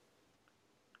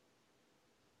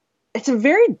it's a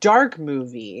very dark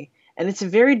movie, and it's a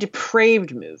very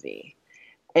depraved movie.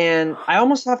 And I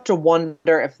almost have to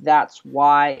wonder if that's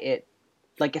why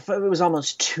if it was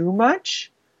almost too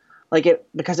much,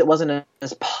 because it wasn't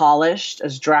as polished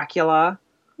as Dracula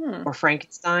or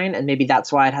Frankenstein, and maybe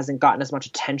that's why it hasn't gotten as much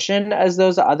attention as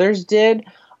those others did.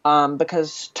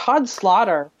 Because Todd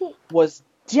Slaughter was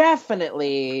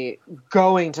definitely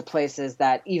going to places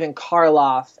that even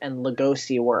Karloff and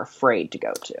Lugosi were afraid to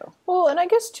go to. Well, and I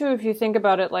guess too, if you think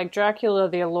about it, like Dracula,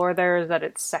 the allure there is that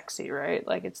it's sexy, right?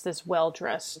 Like it's this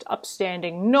well-dressed,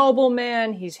 upstanding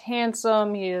nobleman. He's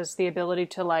handsome. He has the ability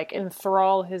to like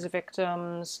enthrall his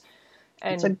victims,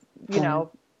 and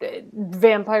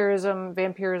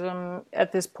vampirism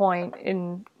at this point,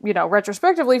 in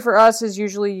retrospectively for us, is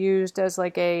usually used as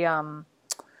like a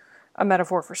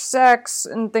metaphor for sex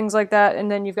and things like that.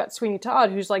 And then you've got Sweeney Todd,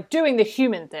 who's like doing the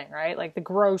human thing, right? Like the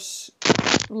gross,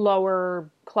 lower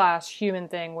class human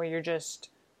thing where you're just...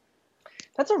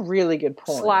 That's a really good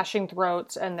point. Slashing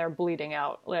throats and they're bleeding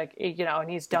out. Like,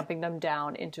 and he's dumping them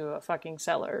down into a fucking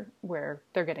cellar where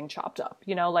they're getting chopped up.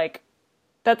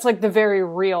 That's like the very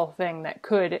real thing that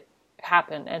could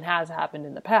happen and has happened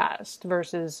in the past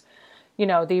versus, the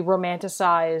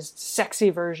romanticized, sexy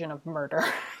version of murder.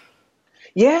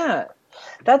 Yeah,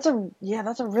 that's a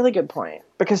really good point,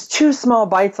 because 2 small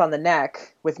bites on the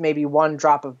neck with maybe 1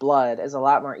 drop of blood is a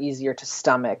lot more easier to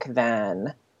stomach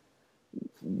than,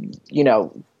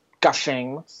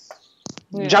 gushing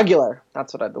jugular.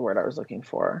 That's the word I was looking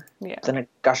for. Yeah. Than a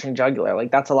gushing jugular. Like,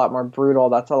 that's a lot more brutal.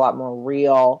 That's a lot more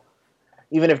real.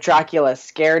 Even if Dracula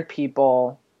scared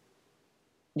people,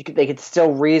 they could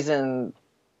still reason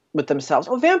with themselves,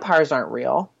 oh, vampires aren't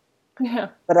real. Yeah.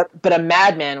 But a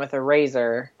madman with a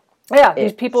razor. Yeah,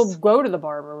 these people go to the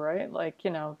barber, right? Like,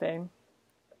 you'll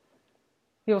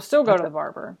still go to the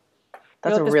barber.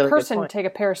 That's a really good point. This person take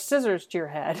a pair of scissors to your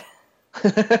head.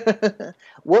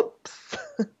 Whoops.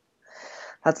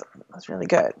 That's really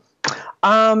good.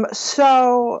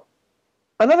 So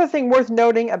another thing worth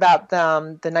noting about the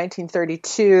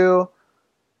 1932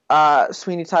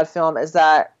 Sweeney Todd film is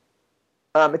that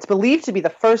it's believed to be the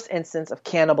first instance of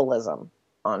cannibalism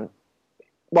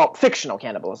fictional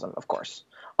cannibalism, of course,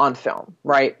 on film,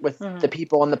 right? With the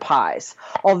people and the pies.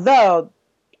 Although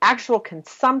actual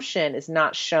consumption is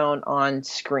not shown on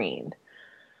screen.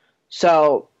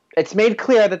 So it's made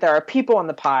clear that there are people in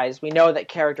the pies. We know that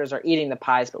characters are eating the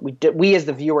pies, but we as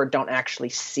the viewer don't actually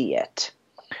see it.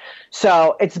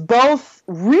 So it's both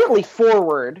really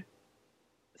forward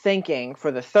thinking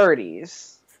for the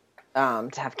 30s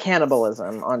to have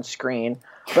cannibalism on screen,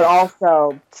 but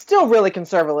also still really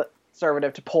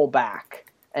conservative to pull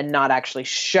back and not actually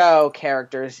show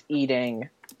characters eating,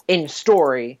 in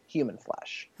story, human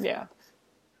flesh. Yeah.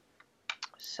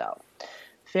 So,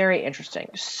 very interesting.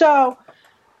 So,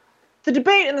 the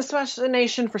debate and the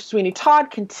fascination for Sweeney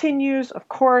Todd continues, of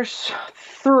course,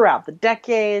 throughout the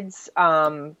decades.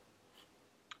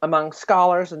 among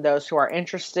scholars and those who are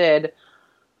interested.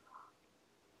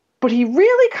 But he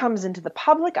really comes into the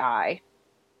public eye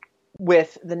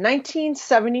with the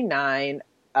 1979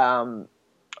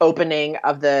 opening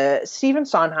of the Stephen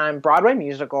Sondheim Broadway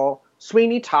musical,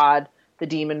 Sweeney Todd, the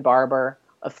Demon Barber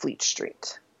of Fleet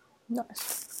Street.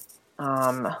 Nice.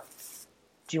 Do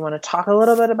you want to talk a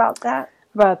little bit about that?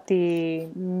 About the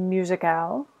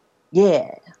musicale?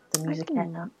 Yeah, the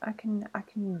musicale. I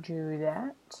can do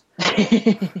that.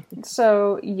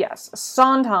 So, yes,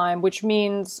 Sondheim, which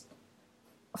means,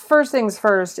 first things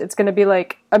first, it's going to be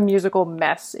like a musical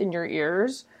mess in your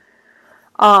ears.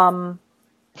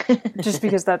 Just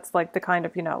because that's like the kind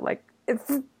of, like,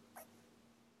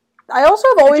 I also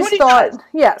have always thought,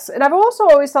 yes, and I've also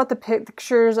always thought the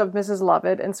pictures of Mrs.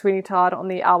 Lovett and Sweeney Todd on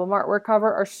the album artwork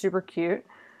cover are super cute.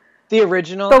 The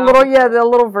original? The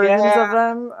little versions of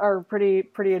them are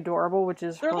pretty adorable, which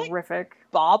is horrific.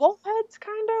 Like bobbleheads,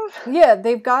 kind of? Yeah,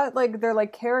 they've got, like, they're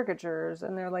like caricatures,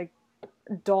 and they're like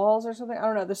dolls or something. I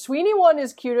don't know. The Sweeney one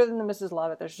is cuter than the Mrs.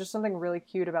 Lovett. There's just something really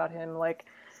cute about him, like,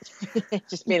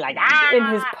 just be like, in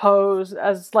his pose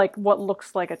as, like, what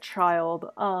looks like a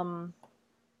child.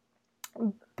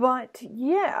 But,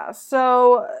 yeah,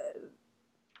 so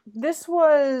this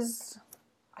was...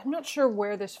 I'm not sure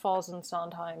where this falls in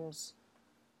Sondheim's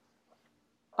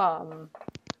time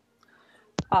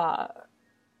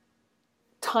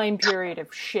period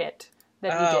of shit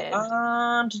that he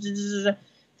did.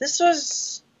 This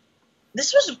was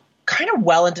kind of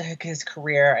well into his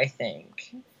career, I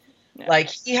think. Yeah. Like,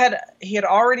 he had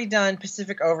already done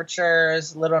Pacific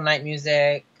Overtures, Little Night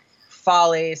Music,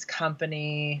 Follies,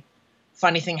 Company,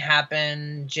 Funny Thing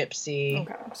Happened, Gypsy.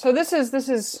 Okay, so this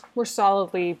is we're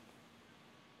solidly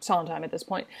Sondheim at this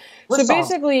point. So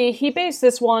basically, he based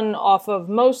this one off of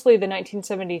mostly the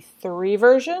 1973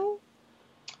 version.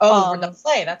 Oh, the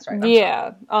play, that's right.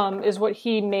 Yeah, is what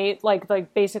he made,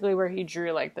 like basically where he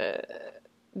drew, like,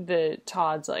 the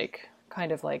Todd's, like,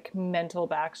 kind of, like, mental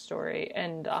backstory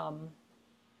and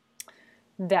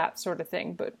that sort of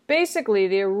thing. But basically,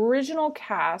 the original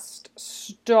cast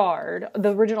the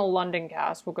original London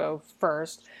cast will go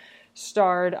first,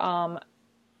 starred,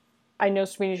 I know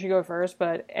Sweeney should go first,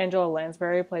 but Angela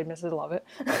Lansbury played Mrs. Lovett.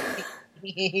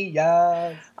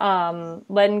 Yes.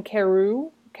 Len Carew,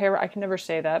 I can never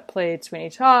say that, played Sweeney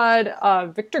Todd.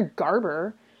 Victor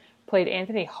Garber played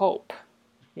Anthony Hope.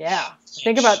 Yeah.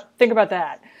 Think about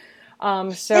that.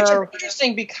 Which is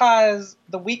interesting because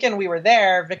the weekend we were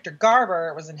there, Victor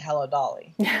Garber was in Hello,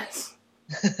 Dolly. Yes.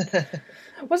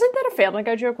 Wasn't that a Family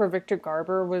Guy joke where Victor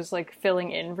Garber was, like, filling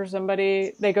in for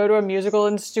somebody? They go to a musical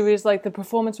and Stewie's like, this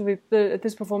performance will be played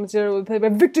by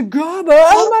Victor Garber.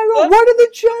 Oh my God, what are the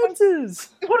chances?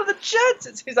 What are the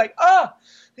chances? He's like, oh.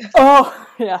 Oh,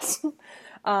 yes.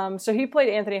 So he played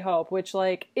Anthony Hope, which,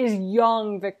 like, is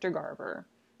young Victor Garber.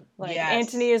 Like, yes.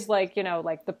 Anthony is, like,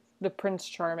 like the Prince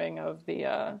Charming of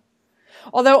the,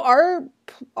 although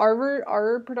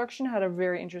our production had a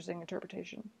very interesting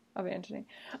interpretation of Antony.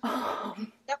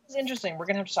 That was interesting. We're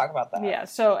going to have to talk about that. Yeah,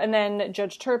 so, and then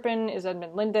Judge Turpin is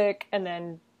Edmund Lindick, and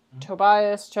then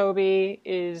Toby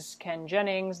is Ken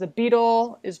Jennings, the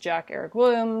Beadle is Jack Eric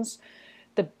Williams,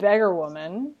 the Beggar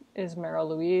Woman is Meryl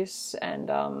Louise, and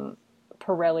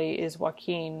Pirelli is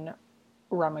Joaquin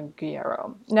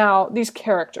Ramaguiero. Now, these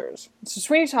characters. So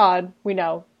Sweeney Todd, we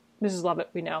know. Mrs. Lovett,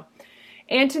 we know.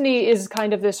 Antony is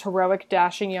kind of this heroic,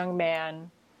 dashing young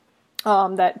man.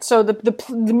 So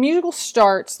the musical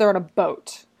starts, they're on a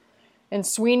boat. And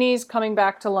Sweeney's coming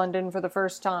back to London for the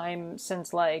first time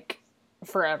since, like,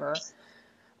 forever.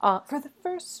 For the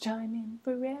first time in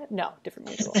forever. No, different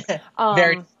musical.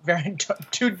 Very, very,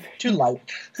 too light.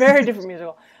 Very different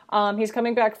musical. He's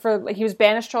coming back he was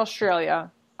banished to Australia.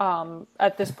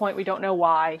 At this point, we don't know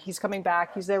why. He's coming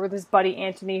back. He's there with his buddy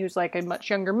Antony, who's, like, a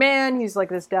much younger man. He's, like,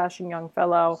 this dashing young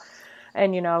fellow.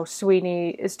 And,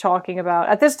 Sweeney is talking about,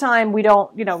 at this time, we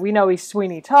know he's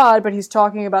Sweeney Todd, but he's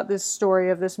talking about this story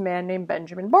of this man named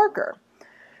Benjamin Barker,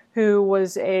 who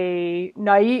was a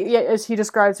naive, as he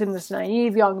describes him, this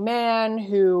naive young man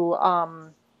who,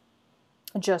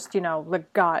 just,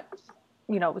 got,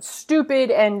 was stupid,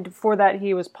 and for that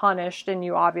he was punished, and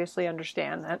you obviously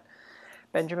understand that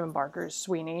Benjamin Barker is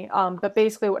Sweeney. But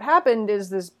basically what happened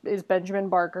is Benjamin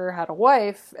Barker had a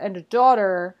wife and a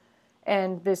daughter,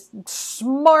 and this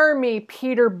smarmy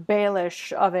Peter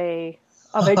Baelish of a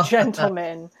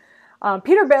gentleman.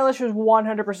 Peter Baelish was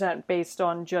 100% based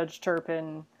on Judge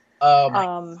Turpin. Oh my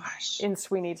gosh. In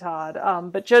Sweeney Todd.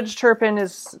 But Judge Turpin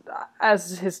is,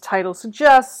 as his title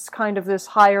suggests, kind of this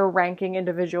higher ranking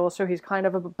individual, so he's kind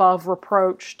of above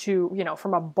reproach to,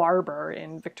 from a barber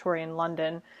in Victorian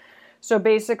London. So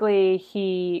basically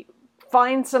he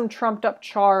finds some trumped up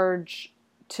charge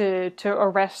to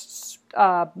arrest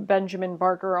Benjamin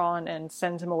Barker on and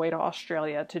sends him away to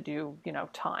Australia to do,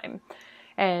 time.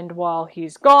 And while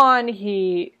he's gone,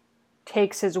 he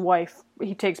takes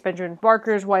Benjamin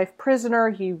Barker's wife prisoner.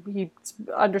 He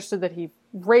understood that he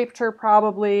raped her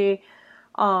probably.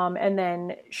 And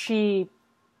then she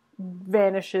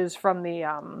vanishes from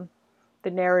the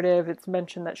narrative. It's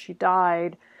mentioned that she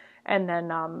died. And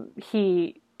then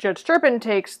Judge Turpin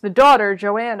takes the daughter,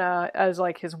 Joanna, as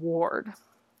like his ward.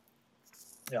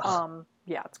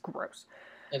 Yeah, it's gross.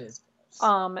 It is.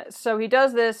 So he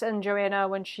does this, and Joanna,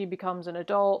 when she becomes an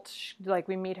adult,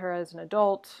 we meet her as an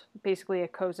adult, basically a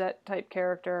Cosette type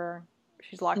character.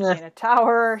 She's locked in a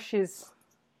tower. She is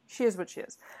what she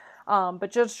is.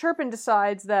 But Judge Turpin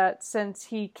decides that since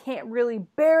he can't really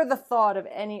bear the thought of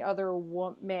any other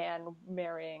man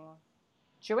marrying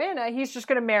Joanna, he's just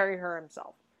going to marry her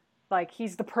himself. Like,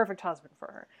 he's the perfect husband for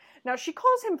her. Now, she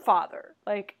calls him father.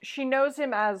 Like, she knows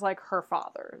him as, like, her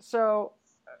father. So,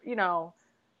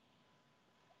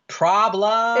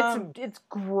 problem. It's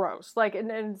gross. Like, and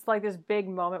it's like this big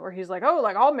moment where he's like, oh,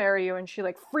 like, I'll marry you. And she,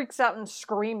 like, freaks out and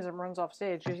screams and runs off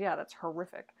stage. Just, yeah, that's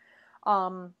horrific.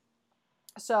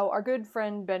 So our good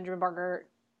friend Benjamin Barker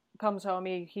comes home.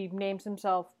 He names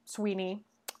himself Sweeney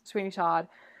Todd.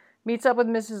 Meets up with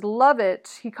Mrs.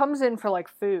 Lovett. He comes in for, like,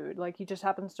 food. Like, he just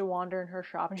happens to wander in her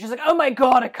shop. And she's like, oh, my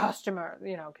God, a customer.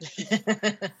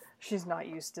 Because she's not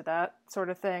used to that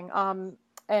sort of thing.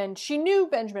 And she knew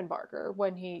Benjamin Barker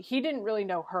when he didn't really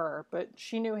know her, but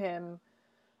she knew him.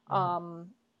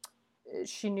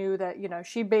 She knew that,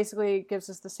 she basically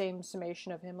gives us the same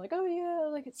summation of him. Like, oh, yeah,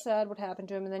 like, it's sad what happened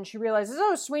to him. And then she realizes,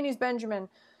 oh, Sweeney's Benjamin.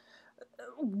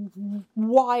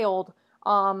 Wild.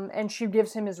 And she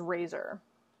gives him his razor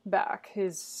back,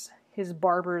 his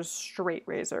barber's straight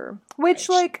razor, which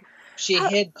she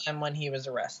hid them when he was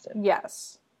arrested.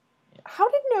 Yes. Yeah. How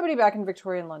did nobody back in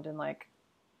Victorian London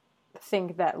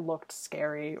think that looked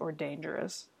scary or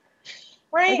dangerous?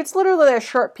 Right. Like, it's literally a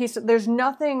sharp piece. There's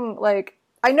nothing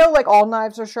I know all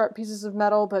knives are sharp pieces of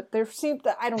metal, but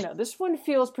I don't know. This one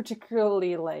feels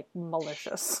particularly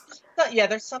malicious. Yeah,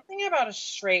 there's something about a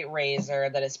straight razor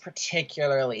that is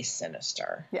particularly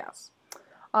sinister. Yes.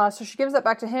 So she gives that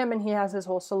back to him, and he has his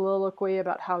whole soliloquy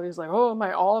about how he's like, oh,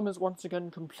 my arm is once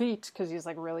again complete, because he's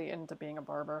really into being a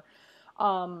barber.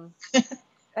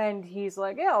 And he's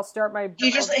like, yeah, I'll start my...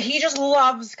 He just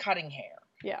loves cutting hair.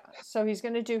 Yeah, so he's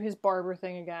going to do his barber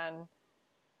thing again.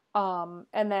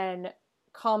 And then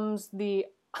comes the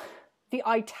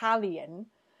Italian,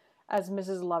 as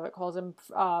Mrs. Lovett calls him,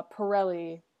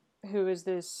 Pirelli, who is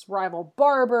this rival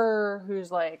barber,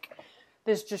 who's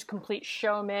this just complete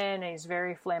showman, and he's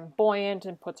very flamboyant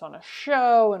and puts on a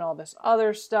show and all this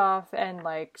other stuff, and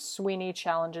Sweeney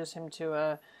challenges him to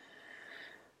a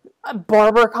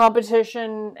barber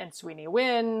competition, and Sweeney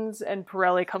wins, and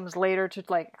Pirelli comes later to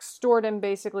extort him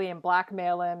basically and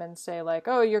blackmail him and say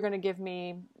oh, you're gonna give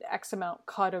me X amount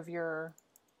cut of your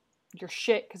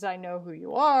shit because I know who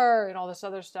you are and all this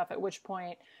other stuff, at which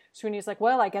point Sweeney's like,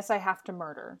 well, I guess I have to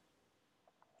murder.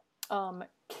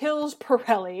 Kills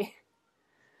Pirelli.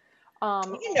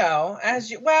 I'm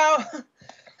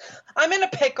in a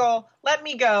pickle. Let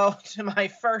me go to my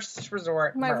first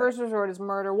resort. First resort is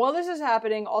murder. While this is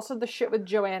happening, also the shit with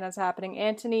Joanna's happening.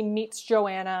 Anthony meets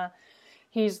Joanna.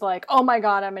 He's like, oh my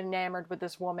God, I'm enamored with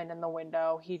this woman in the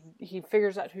window. He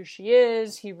figures out who she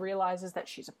is. He realizes that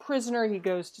she's a prisoner. He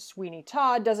goes to Sweeney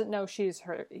Todd, doesn't know he's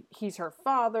her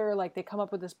father. They come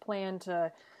up with this plan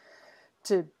to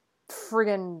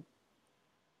friggin'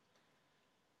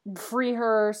 free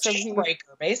her. So jailbreak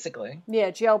her, basically.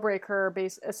 Yeah, jailbreak her,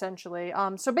 essentially.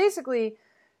 So basically,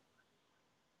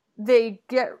 the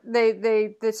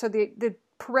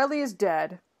Pirelli is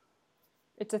dead.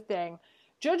 It's a thing.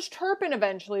 Judge Turpin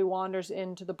eventually wanders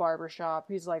into the barbershop.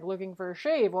 He's looking for a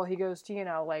shave while he goes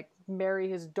to marry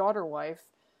his daughter wife.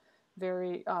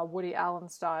 Very Woody Allen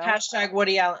style. Hashtag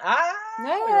Woody Allen.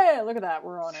 Yeah, look at that.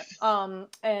 We're on it.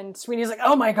 And Sweeney's like,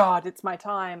 oh my God, it's my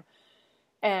time.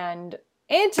 And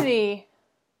Anthony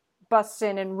busts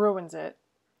in and ruins it.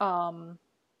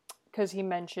 Because he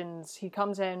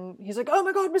comes in, he's like, oh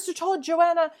my God, Mr. Todd,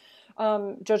 Joanna.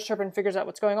 Judge Turpin figures out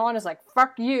what's going on, is like,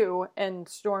 fuck you, and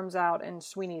storms out, and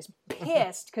Sweeney's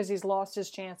pissed because he's lost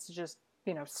his chance to just,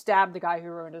 stab the guy who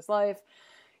ruined his life.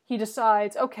 He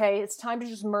decides, okay, it's time to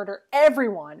just murder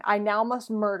everyone. I now must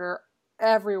murder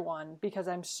everyone because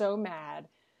I'm so mad.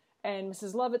 And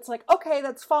Mrs. Lovett's like, okay,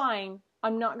 that's fine.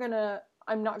 I'm not gonna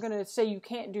say you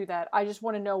can't do that. I just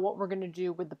want to know what we're gonna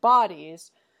do with the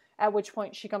bodies. At which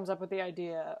point she comes up with the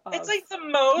idea of... It's like the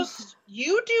most,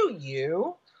 you do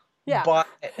you. Yeah. But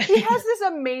he has this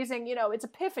amazing, it's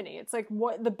Epiphany. It's like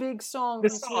what the big song the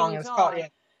from song Sweeney is Todd called, yeah.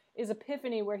 is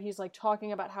Epiphany, where he's like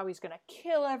talking about how he's going to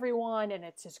kill everyone and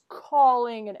it's his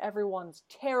calling and everyone's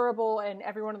terrible and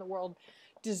everyone in the world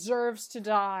deserves to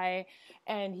die.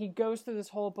 And he goes through this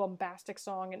whole bombastic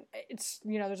song, and it's,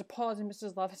 there's a pause in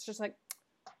Mrs. Love. It's just like,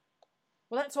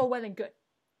 well, that's all well and good,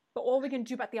 but all we can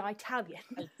do about the Italian.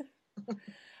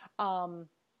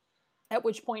 At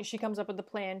which point she comes up with a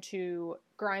plan to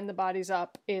grind the bodies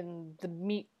up in the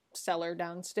meat cellar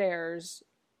downstairs,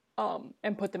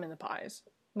 and put them in the pies.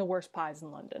 The worst pies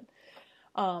in London.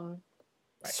 Right.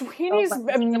 Sweeney's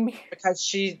because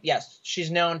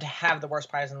she's known to have the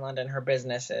worst pies in London. Her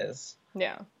business is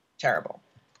terrible.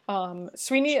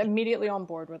 Sweeney immediately on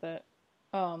board with it.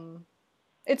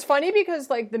 It's funny because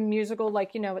like the musical,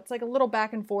 it's like a little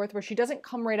back and forth where she doesn't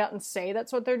come right out and say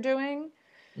that's what they're doing.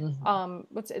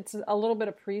 Mm-hmm. It's a little bit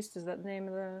of priest. Is that the name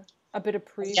of a bit of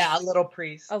priest? Yeah, a little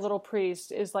priest. A little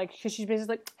priest is like, because she's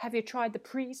basically like, have you tried the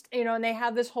priest? And they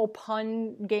have this whole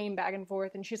pun game back and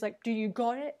forth, and she's like, do you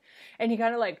got it? And he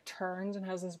kind of like turns and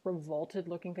has this revolted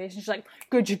looking face, and she's like,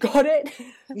 good, you got it.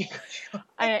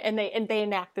 and they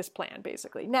enact this plan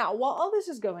basically. Now, while all this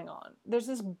is going on, there's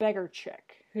this beggar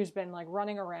chick who's been like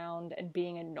running around and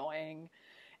being annoying.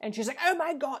 And she's like, oh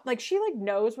my God, like she like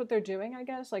knows what they're doing, I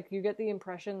guess. Like you get the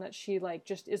impression that she like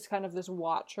just is kind of this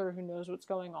watcher who knows what's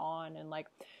going on. And like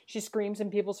she screams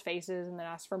in people's faces and then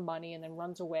asks for money and then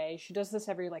runs away. She does this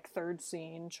every like third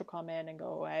scene. She'll come in and go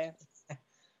away.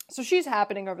 So she's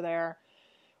happening over there.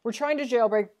 We're trying to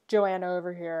jailbreak Joanna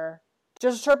over here.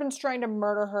 Judge Turpin's trying to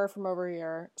murder her from over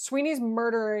here. Sweeney's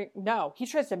murdering... No, he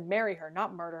tries to marry her,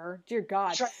 not murder her. Dear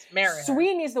God. He tries to marry her.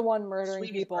 Sweeney's the one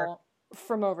murdering people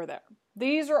from over there.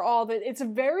 These are all the... It's a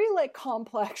very, like,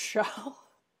 complex show.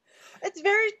 It's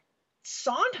very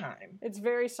Sondheim. It's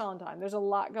very Sondheim. There's a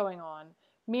lot going on.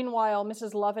 Meanwhile,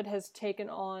 Mrs. Lovett has taken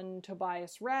on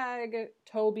Tobias Ragg,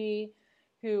 Toby,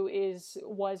 who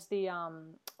was the,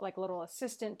 like, little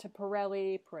assistant to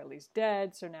Pirelli. Pirelli's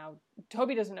dead, so now...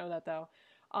 Toby doesn't know that, though.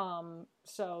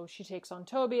 So she takes on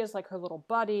Toby as, like, her little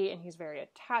buddy, and he's very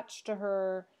attached to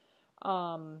her.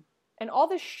 And all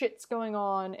this shit's going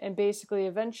on, and basically,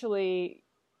 eventually,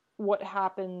 what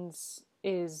happens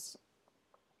is,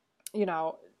 you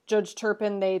know, Judge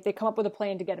Turpin, they come up with a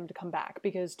plan to get him to come back,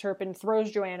 because Turpin throws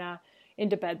Joanna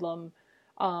into Bedlam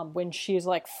when she's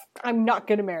like, I'm not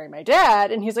going to marry my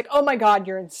dad. And he's like, oh my God,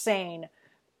 you're insane.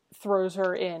 Throws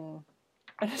her in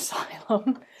an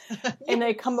asylum. And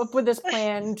they come up with this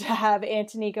plan to have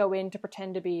Antony go in to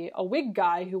pretend to be a wig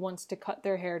guy who wants to cut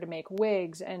their hair to make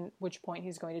wigs, and at which point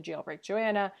he's going to jailbreak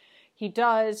Joanna. He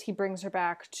does. He brings her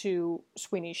back to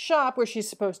Sweeney's shop where she's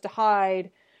supposed to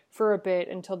hide for a bit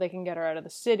until they can get her out of the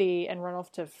city and run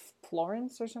off to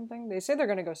Florence or something. They say they're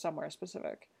going to go somewhere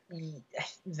specific.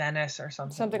 Venice or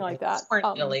something. Something like that. Or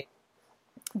Italy.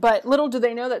 But little do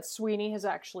they know that Sweeney has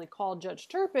actually called Judge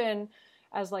Turpin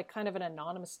as like kind of an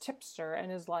anonymous tipster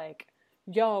and is like,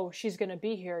 yo, she's going to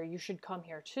be here. You should come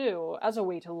here too, as a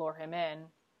way to lure him in.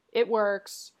 It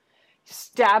works. He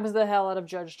stabs the hell out of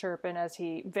Judge Turpin as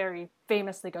he very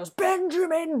famously goes,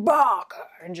 Benjamin Barker,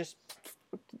 and just,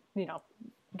 you know,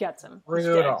 gets him.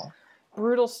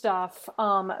 Brutal stuff.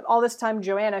 All this time,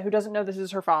 Joanna, who doesn't know this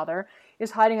is her father,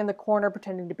 is hiding in the corner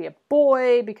pretending to be a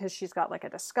boy because she's got like a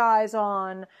disguise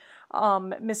on.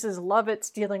 Mrs. Lovett's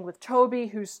dealing with Toby,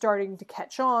 who's starting to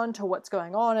catch on to what's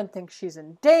going on and thinks she's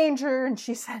in danger, and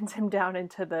she sends him down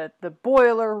into the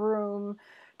boiler room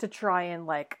to try and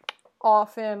like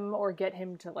off him or get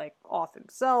him to like off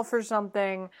himself or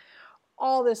something.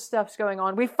 All this stuff's going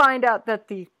on. We find out that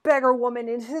the beggar woman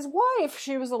is his wife.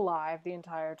 She was alive the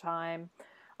entire time.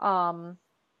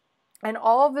 And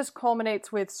all of this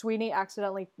culminates with Sweeney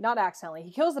not accidentally,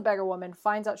 he kills the beggar woman,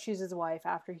 finds out she's his wife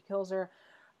after he kills her,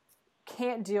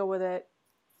 can't deal with it,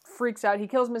 freaks out. He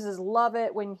kills Mrs.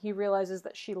 Lovett when he realizes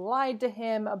that she lied to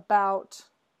him about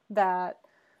that,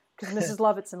 because Mrs.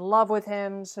 Lovett's in love with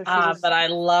him. So but I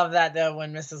love that though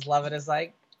when Mrs. Lovett is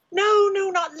like, no,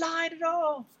 not lied at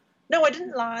all. No, I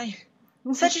didn't lie.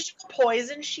 Said she took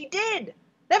poison. She did.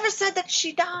 Never said that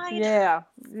she died. Yeah.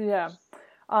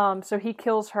 So he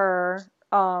kills her,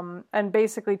 and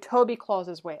basically Toby claws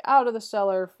his way out of the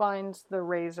cellar, finds the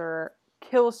razor,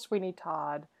 kills Sweeney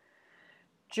Todd.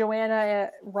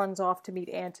 Joanna runs off to meet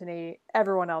Antony.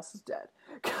 Everyone else is dead.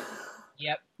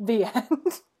 Yep. The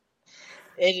end.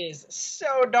 It is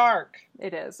so dark.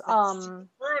 It is. So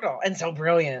brutal and so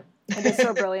brilliant. It is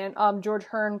so brilliant. George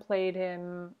Hearn played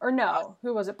him, or no,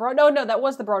 who was it? No, that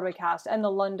was the Broadway cast, and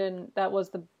the London, that was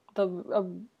the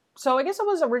so I guess it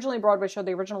was originally a Broadway show.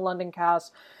 The original London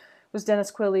cast was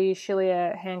Dennis Quilley,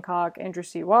 Sheila Hancock, Andrew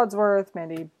C. Wadsworth,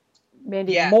 Mandy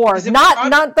Yeah, Moore. because it was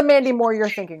Not the Mandy Moore you're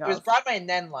thinking It was of. Broadway and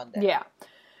then London. Yeah.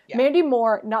 Yeah. Mandy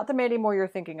Moore, not the Mandy Moore you're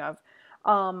thinking of.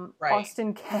 Right.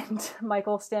 Austin Kent,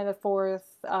 Michael Standiforth,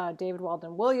 David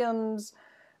Weldon Williams,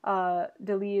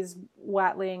 Delise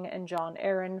Watling, and John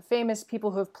Aaron. Famous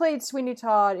people who have played Sweeney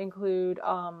Todd include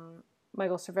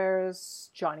Michael Cerveris,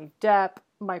 Johnny Depp,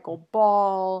 Michael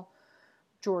Ball,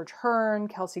 George Hearn,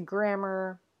 Kelsey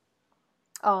Grammer.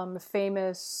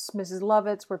 Famous Mrs.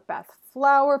 Lovitz were Beth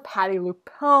Flower, Patti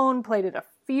LuPone, played it a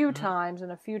few times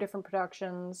in a few different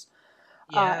productions.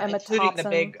 Yeah, Emma including Thompson. the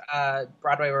big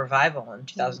Broadway revival in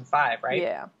 2005, right?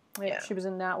 Yeah, she was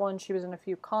in that one. She was in a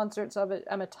few concerts of it.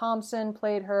 Emma Thompson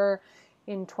played her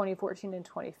in 2014 and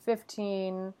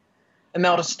 2015.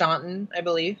 Imelda Staunton, I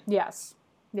believe. Yes.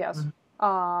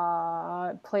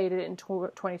 Played it in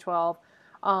 2012.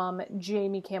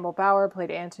 Jamie Campbell Bower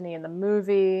played Antony in the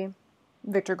movie.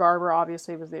 Victor Garber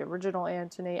obviously was the original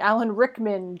Antony. Alan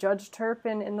Rickman, Judge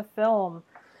Turpin in the film.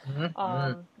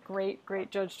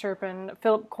 Great Judge Turpin.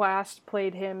 Philip Quast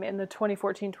played him in the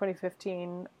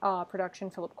 2014-2015 production.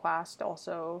 Philip Quast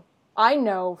also, I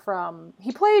know from,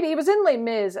 he was in Les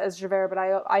Mis as Javert, but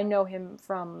I know him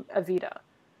from Evita.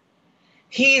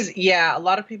 A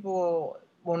lot of people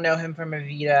will know him from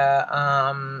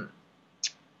Evita.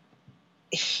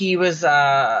 He was,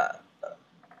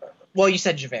 well, you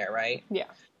said Javert, right? Yeah.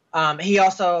 He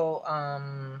also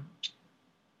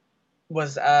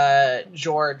was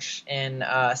George in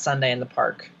Sunday in the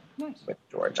Park. Nice. With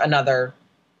George, another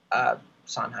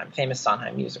famous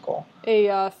Sondheim musical.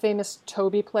 A famous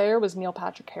Toby player was Neil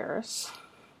Patrick Harris,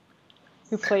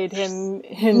 who played him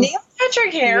in... Neil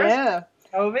Patrick Harris? Yeah.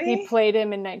 Toby? He played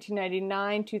him in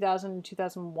 1999, 2000, and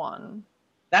 2001.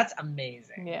 That's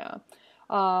amazing. Yeah.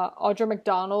 Audra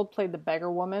McDonald played the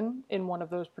beggar woman in one of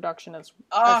those productions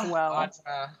as well.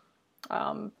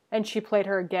 And she played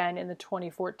her again in the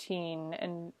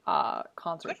 2014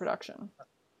 concert production.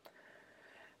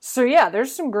 So yeah,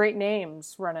 there's some great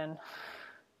names running.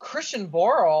 Christian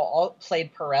Borle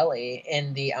played Pirelli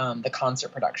in the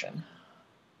concert production.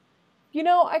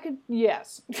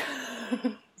 Yes.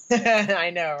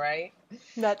 I know, right?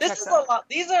 This is a lot.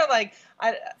 These are like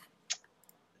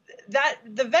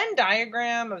the Venn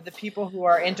diagram of the people who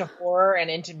are into horror and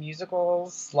into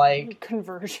musicals, like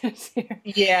converges here.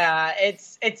 Yeah,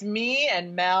 it's me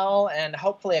and Mel and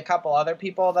hopefully a couple other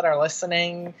people that are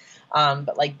listening.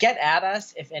 But like, get at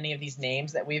us if any of these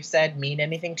names that we've said mean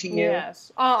anything to you.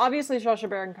 Yes, obviously Sacha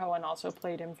Baron Cohen also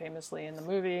played him famously in the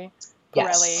movie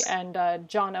Pirelli, and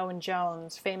John Owen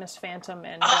Jones, famous Phantom,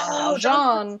 and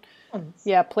John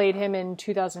Valjean, played him in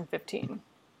 2015.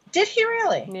 Did he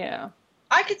really? Yeah.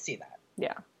 I could see that.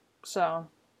 Yeah. So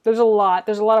there's a lot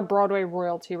of Broadway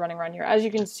royalty running around here. As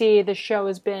you can see, the show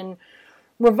has been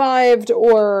revived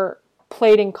or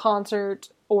played in concert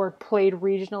or played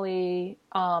regionally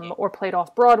or played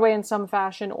off Broadway in some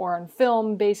fashion or on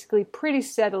film basically pretty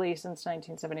steadily since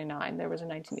 1979. There were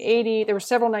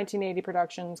several 1980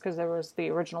 productions because there was the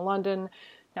original London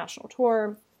national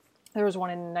tour. There was one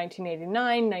in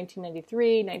 1989,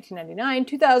 1993, 1999,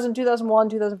 2000, 2001,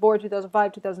 2004,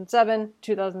 2005, 2007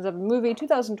 movie,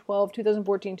 2012,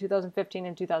 2014, 2015,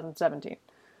 and 2017.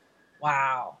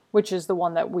 Wow. Which is the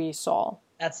one that we saw.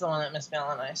 That's the one that Miss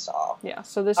Mel and I saw. Yeah,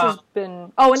 so this has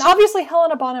been... Oh, and obviously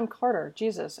Helena Bonham Carter,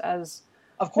 Jesus, as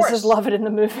of course. Mrs. Lovett in the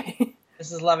movie.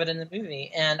 Mrs. Lovett in the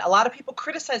movie. And a lot of people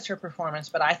criticized her performance,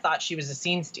 but I thought she was a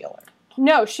scene stealer.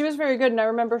 No, she was very good, and I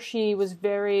remember she was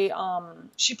very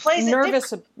she plays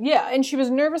nervous. And she was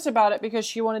nervous about it because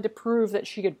she wanted to prove that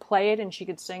she could play it and she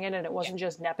could sing it, and it wasn't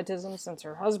just nepotism, since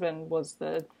her husband was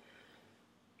the,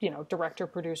 director,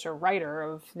 producer, writer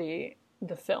of the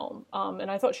film. And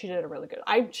I thought she did a really good.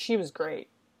 She was great.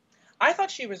 I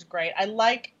thought she was great. I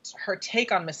liked her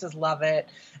take on Mrs. Lovett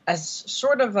as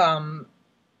sort of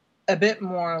a bit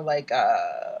more like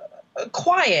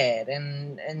quiet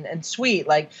and sweet,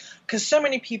 like, because so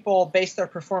many people base their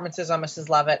performances on Mrs.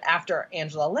 Lovett after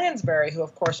Angela Lansbury, who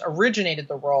of course originated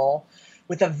the role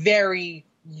with a very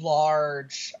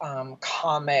large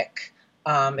comic.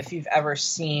 If you've ever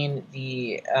seen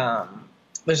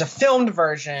there's a filmed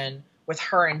version with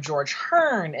her and George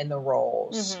Hearn in the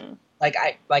roles. Mm-hmm. Like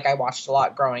I watched a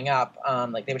lot growing up.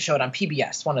 Like they would show it on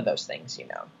PBS, one of those things,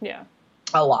 Yeah.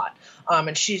 A lot.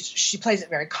 And she plays it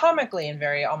very comically and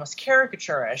very almost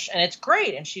caricaturish, and it's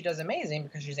great, and she does amazing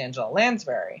because she's Angela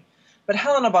Lansbury. But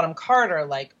Helena Bonham Carter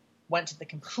went to the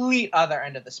complete other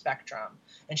end of the spectrum,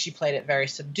 and she played it very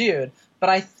subdued. But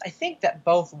I think that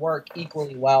both work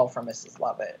equally well for Mrs.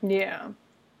 Lovett. Yeah.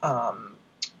 I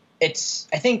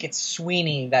think it's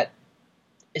Sweeney that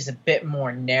is a bit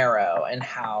more narrow in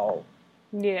how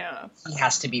he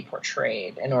has to be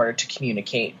portrayed in order to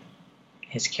communicate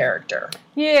his character.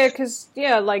 Yeah, because,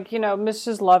 like,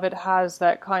 Mrs. Lovett has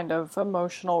that kind of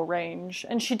emotional range,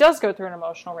 and she does go through an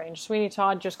emotional range. Sweeney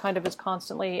Todd just kind of is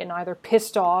constantly in either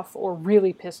pissed off or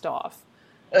really pissed off.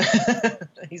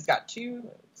 He's got two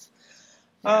moods.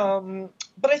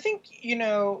 But I think,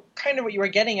 kind of what you were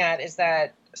getting at is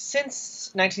that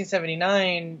since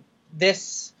 1979,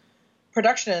 this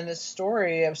production and this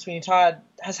story of Sweeney Todd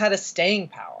has had a staying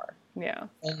power. Yeah.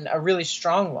 And a really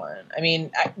strong one. I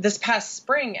mean, this past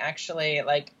spring, actually,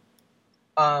 like,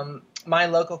 my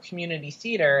local community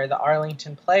theater, the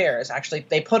Arlington Players, actually,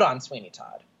 they put on Sweeney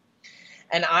Todd.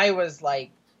 And I was,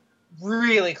 like,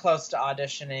 really close to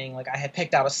auditioning. Like, I had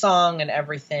picked out a song and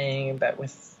everything, but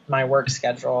with my work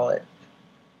schedule,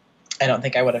 I don't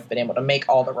think I would have been able to make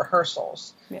all the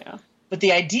rehearsals. Yeah. But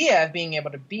the idea of being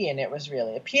able to be in it was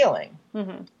really appealing.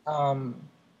 Mm-hmm.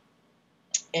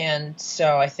 And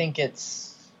so I think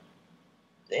it's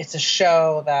a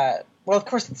show that, well, of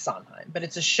course it's Sondheim, but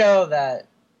it's a show that,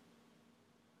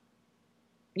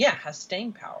 has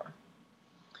staying power.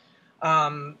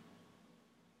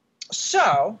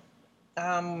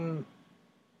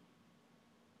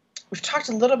 We've talked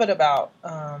a little bit about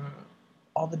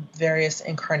all the various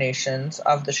incarnations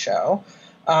of the show.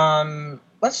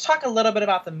 Let's talk a little bit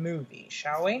about the movie,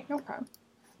 shall we? Okay.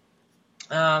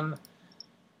 I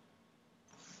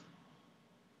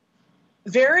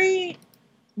don't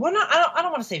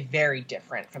want to say very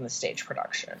different from the stage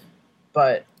production,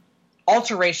 but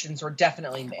alterations were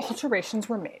definitely made.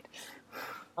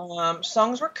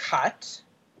 Songs were cut.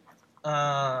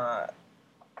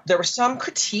 There was some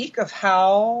critique of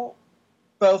how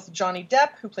both Johnny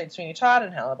Depp, who played Sweeney Todd,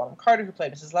 and Helena Bonham Carter, who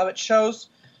played Mrs. Lovett, chose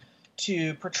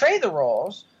to portray the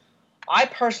roles. I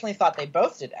personally thought they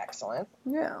both did excellent.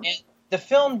 Yeah. And the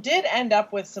film did end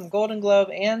up with some Golden Globe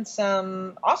and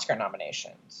some Oscar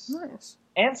nominations. Nice.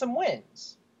 And some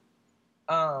wins.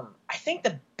 I think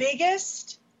the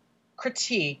biggest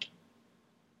critique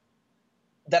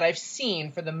that I've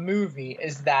seen for the movie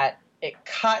is that it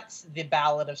cuts the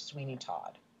Ballad of Sweeney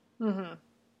Todd. Mm-hmm.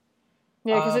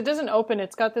 Yeah, because it doesn't open.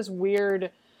 It's got this weird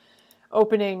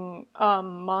opening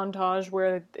montage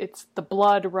where it's the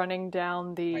blood running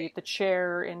down the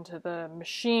chair into the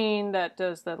machine that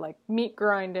does the, like, meat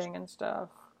grinding and stuff.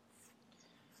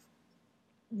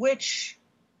 Which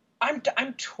I'm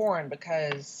torn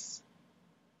because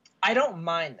I don't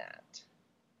mind that.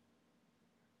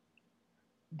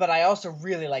 But I also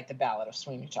really like the Ballad of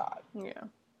Sweeney Todd. Yeah.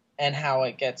 And how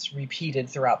it gets repeated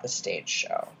throughout the stage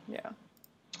show. Yeah.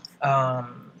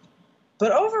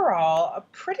 But overall, a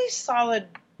pretty solid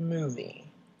movie.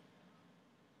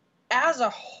 As a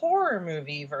horror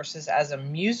movie versus as a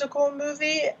musical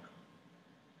movie,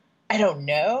 I don't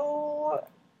know.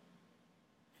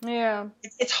 Yeah.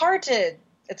 It's hard to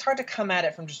come at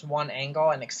it from just one angle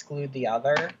and exclude the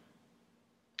other.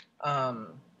 But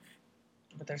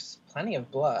there's plenty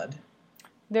of blood.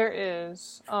 There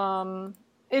is.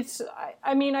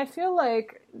 I mean, I feel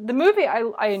like the movie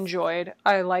I enjoyed.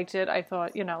 I liked it. I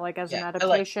thought, like, as an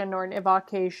adaptation or an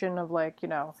evocation of, like,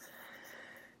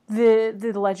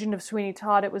 the Legend of Sweeney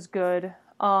Todd, it was good.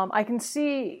 I can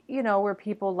see, where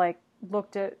people, like,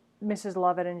 looked at Mrs.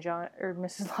 Lovett and Johnny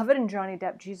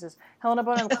Depp, Jesus, Helena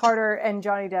Bonham Carter and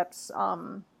Johnny Depp's,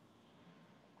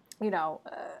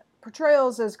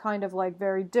 portrayals as kind of, like,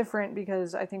 very different,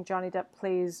 because I think Johnny Depp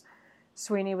plays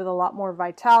Sweeney with a lot more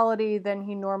vitality than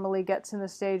he normally gets in the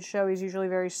stage show. He's usually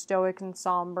very stoic and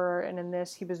somber, and in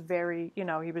this he was very, he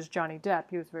was Johnny Depp.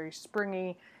 He was very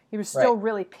springy. He was still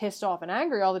really pissed off and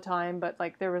angry all the time, but,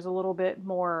 like, there was a little bit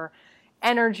more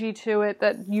energy to it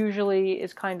that usually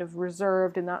is kind of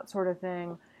reserved and that sort of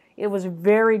thing. It was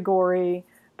very gory,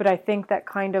 but I think that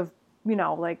kind of,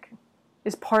 like,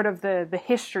 is part of the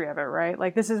history of it, right?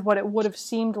 Like, this is what it would have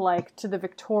seemed like to the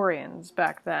Victorians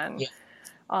back then. Yeah.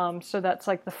 So that's,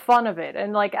 like, the fun of it.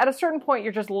 And, like, at a certain point,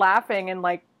 you're just laughing and,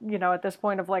 like, at this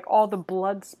point of, like, all the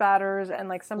blood spatters, and,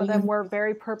 like, some of them were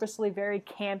very purposely, very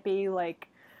campy, like,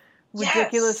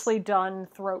 ridiculously done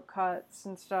throat cuts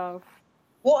and stuff.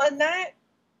 Well, and that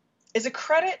is a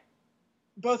credit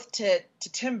both to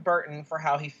Tim Burton for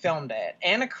how he filmed it,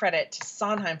 and a credit to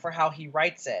Sondheim for how he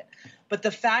writes it. But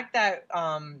the fact that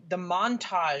the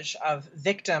montage of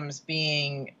victims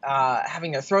being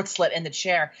having their throat slit in the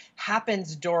chair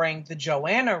happens during the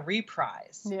Joanna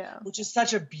reprise, which is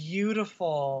such a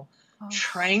beautiful,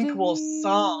 tranquil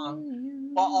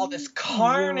song, while all this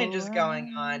carnage is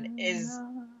going on, is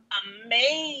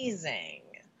amazing.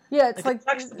 Yeah, it's the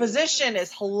juxtaposition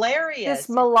is hilarious. This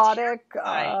melodic,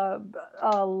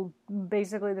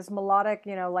 basically this melodic,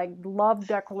 like love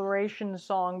declaration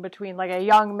song between like a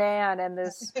young man and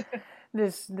this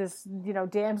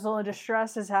damsel in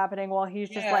distress is happening while he's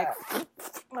just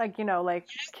like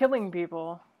killing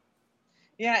people.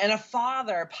 Yeah, and a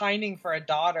father pining for a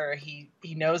daughter he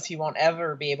knows he won't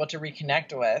ever be able to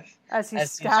reconnect with as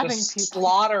he's stabbing just people,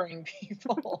 slaughtering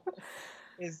people.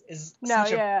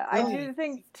 I do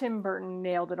think Tim Burton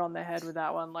nailed it on the head with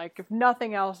that one. Like, if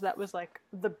nothing else, that was like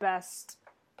the best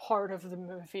part of the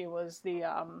movie was the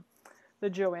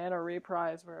Joanna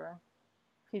reprise where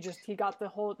he got the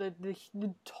whole the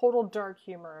total dark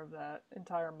humor of that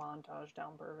entire montage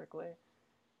down perfectly.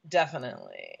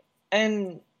 Definitely.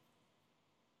 And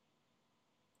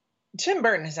Tim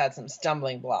Burton has had some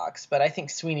stumbling blocks, but I think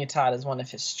Sweeney Todd is one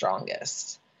of his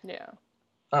strongest. Yeah.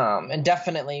 And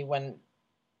definitely when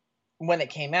it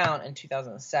came out in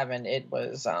 2007, it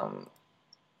was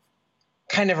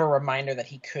kind of a reminder that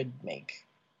he could make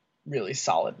really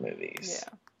solid movies.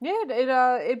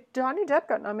 Yeah. Johnny Depp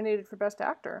got nominated for Best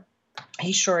Actor.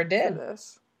 He sure did. For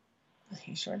this.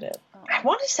 He sure did. I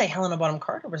want to say Helena Bonham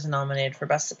Carter was nominated for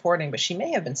Best Supporting, but she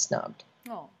may have been snubbed.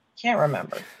 Oh. Can't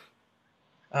remember.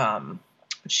 But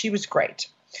she was great.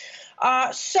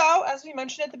 So, as we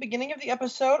mentioned at the beginning of the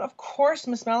episode, of course,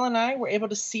 Miss Mel and I were able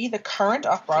to see the current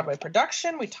off-Broadway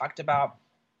production. We talked about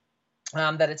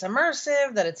that it's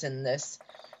immersive, that it's in this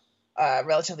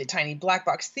relatively tiny black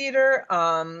box theater.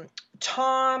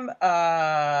 Tom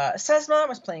Sesma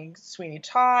was playing Sweeney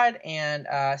Todd, and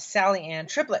Sally Ann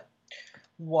Triplett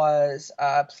was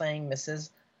playing Mrs.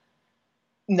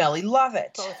 Nellie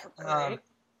Lovett. Both were great.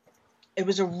 It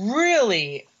was a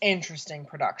really interesting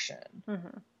production.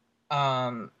 Mm-hmm.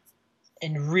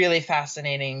 And really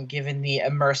fascinating given the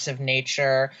immersive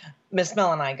nature. Miss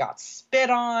Mel and I got spit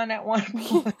on at one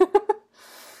point.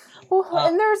 Well,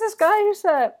 and there was this guy who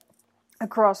sat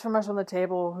across from us on the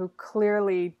table who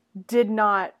clearly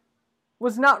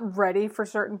was not ready for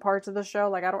certain parts of the show.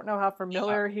 Like, I don't know how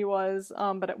familiar he was,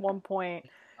 but at one point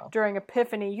during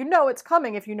Epiphany, it's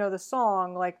coming if you know the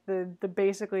song, like the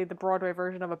basically the Broadway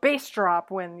version of a bass drop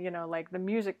when, like the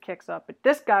music kicks up. But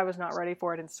this guy was not ready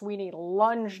for it, and Sweeney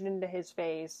lunged into his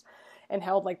face and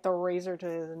held like the razor to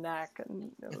his neck.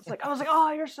 And I was like,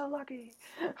 oh, you're so lucky.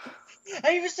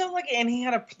 He was so lucky, and he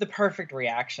had the perfect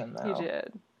reaction though. He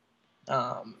did.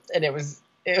 And it was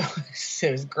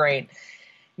great.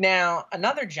 Now,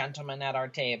 another gentleman at our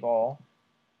table.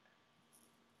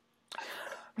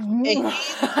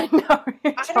 I know what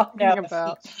you're talking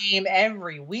about. He came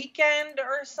every weekend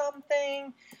or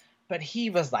something, but he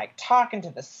was like talking to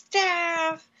the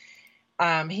staff.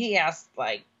 He asked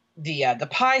like the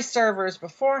pie servers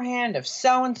beforehand if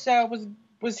so and so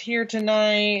was here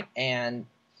tonight, and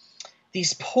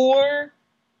these poor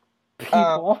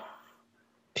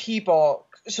people.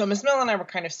 So Miss Mel and I were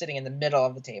kind of sitting in the middle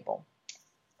of the table,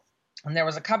 and there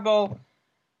was a couple.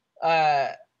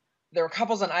 There were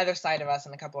couples on either side of us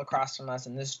and a couple across from us,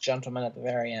 and this gentleman at the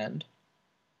very end.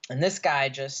 And this guy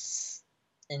just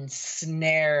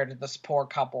ensnared this poor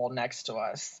couple next to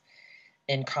us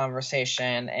in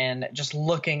conversation, and just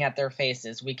looking at their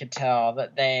faces, we could tell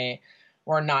that they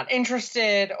were not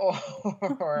interested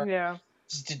or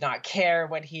just did not care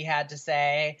what he had to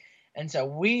say. And so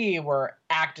we were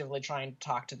actively trying to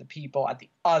talk to the people at the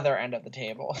other end of the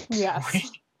table.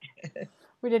 Yes.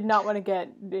 We did not want to get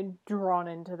drawn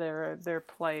into their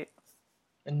plight.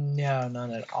 No, none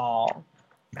at all.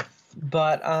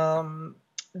 But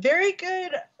very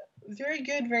good,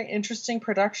 very interesting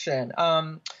production.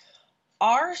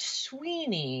 Our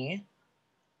Sweeney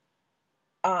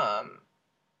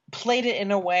played it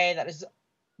in a way that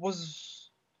was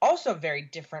also very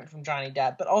different from Johnny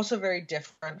Depp, but also very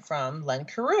different from Len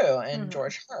Carew and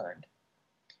George Heard.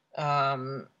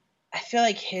 I feel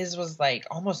like his was like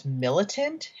almost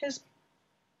militant, his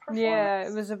performance. Yeah,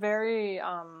 it was a very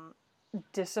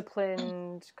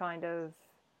disciplined kind of,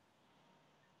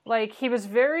 like, he was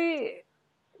very,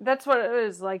 that's what it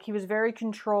was, like, he was very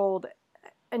controlled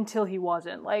until he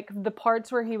wasn't. Like, the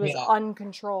parts where he was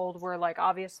uncontrolled were, like,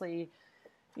 obviously,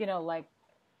 like,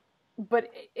 but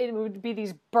it would be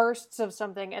these bursts of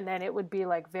something, and then it would be,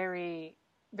 like, very,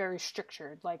 very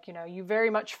strictured. Like, you very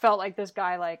much felt like this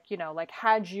guy, like, like,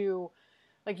 had you,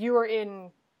 like, you were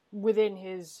within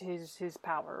his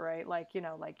power, right? Like,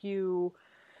 like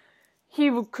he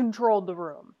controlled the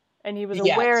room, and he was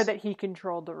aware that he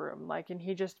controlled the room. Like, and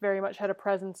he just very much had a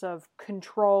presence of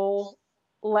control,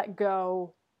 let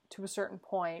go to a certain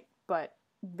point, but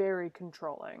very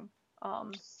controlling.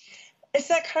 It's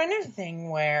that kind of thing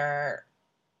where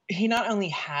he not only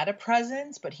had a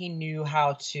presence, but he knew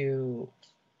how to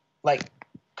like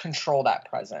control that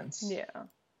presence. Yeah.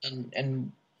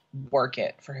 And work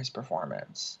it for his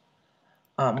performance.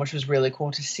 Which was really cool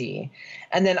to see.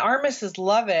 And then our Mrs.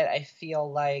 Lovett, I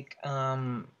feel like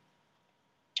I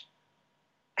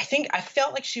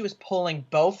felt like she was pulling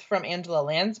both from Angela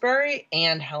Lansbury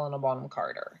and Helena Bonham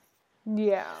Carter.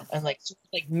 Yeah. And like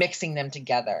mixing them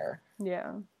together.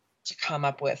 Yeah. To come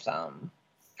up with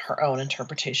her own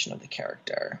interpretation of the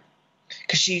character.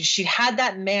 Because she had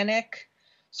that manic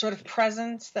sort of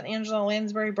presence that Angela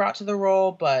Lansbury brought to the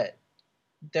role, but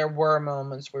there were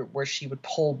moments where she would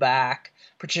pull back,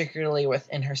 particularly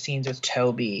in her scenes with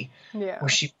Toby, where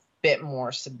she's a bit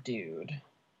more subdued.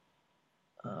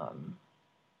 But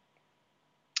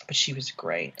she was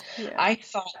great. Yeah. I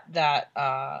thought that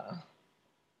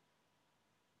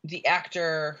the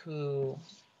actor who...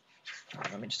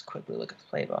 let me just quickly look at the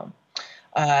playbill.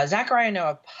 Zachariah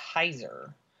Noah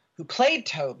Pizer, who played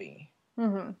Toby,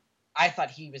 mm-hmm. I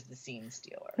thought he was the scene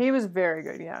stealer. He was very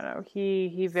good. Yeah, no,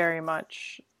 he very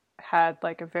much had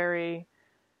like a very,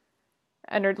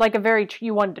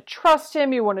 you wanted to trust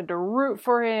him, you wanted to root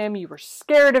for him, you were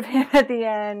scared of him at the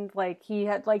end. Like he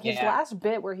had like his last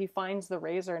bit where he finds the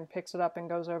razor and picks it up and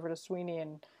goes over to Sweeney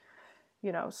and,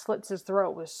 you know, slits his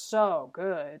throat was so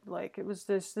good. Like it was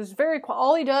this very,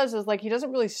 all he does is like, he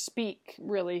doesn't really speak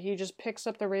really. He just picks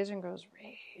up the razor and goes,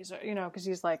 razor, you know, cause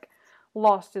he's like,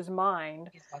 lost his mind.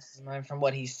 He's lost his mind from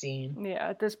what he's seen. Yeah,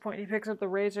 at this point he picks up the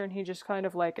razor and he just kind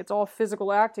of like, it's all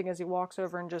physical acting as he walks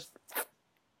over and just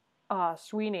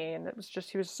Sweeney, and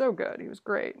he was so good. He was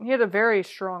great. He had a very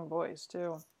strong voice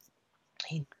too.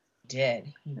 He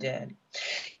did. Yeah,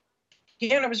 and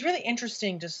it was really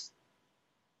interesting just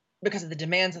because of the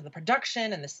demands of the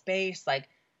production and the space, like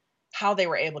how they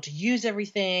were able to use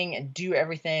everything and do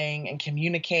everything and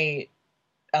communicate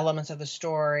elements of the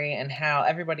story, and how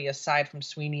everybody aside from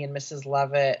Sweeney and Mrs.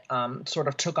 Lovett sort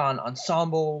of took on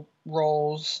ensemble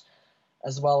roles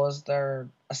as well as their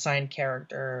assigned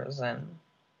characters, and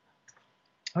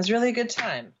it was really a good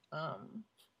time.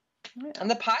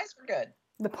 And the pies were good.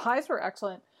 The pies were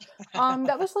excellent.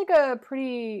 That was like a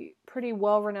pretty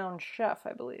well-renowned chef,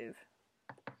 I believe.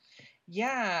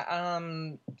 Yeah,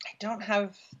 I don't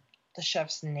have the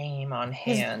chef's name on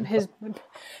hand.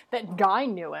 That guy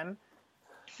knew him.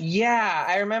 Yeah,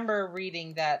 I remember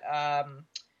reading that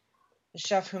the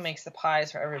chef who makes the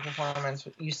pies for every performance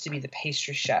used to be the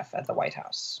pastry chef at the White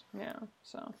House. Yeah,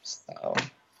 so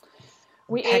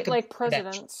we ate like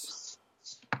presidents.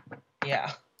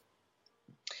 Yeah.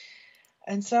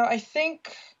 And so I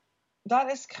think that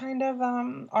is kind of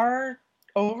our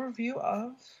overview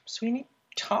of Sweeney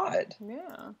Todd.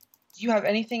 Yeah. Do you have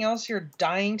anything else you're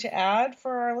dying to add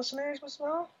for our listeners, Miss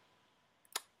Mel?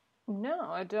 No,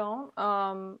 I don't.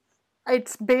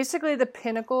 It's basically the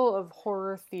pinnacle of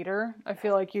horror theater. I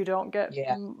feel like you don't get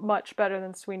much better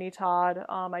than Sweeney Todd.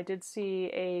 I did see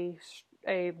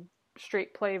a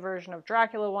straight play version of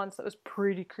Dracula once that was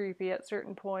pretty creepy at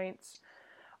certain points.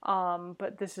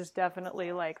 But this is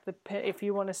definitely like if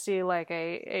you want to see like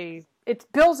it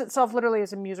bills itself literally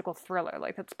as a musical thriller.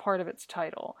 Like that's part of its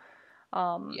title.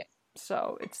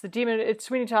 So it's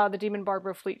Sweeney Todd, the Demon Barber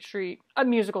of Fleet Street, a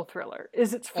musical thriller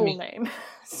is its full name.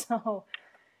 So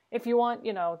if you want,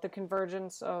 you know, the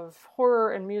convergence of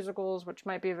horror and musicals, which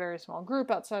might be a very small group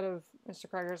outside of Mr.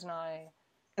 Craggers and I,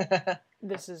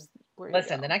 this is where you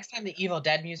Listen, go. the next time the Evil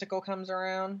Dead musical comes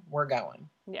around, we're going.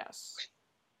 Yes.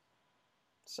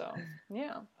 So,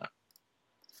 yeah.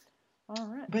 All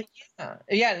right. But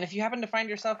yeah, and if you happen to find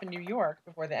yourself in New York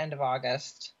before the end of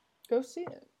August, go see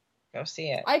it. Go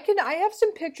see it. I have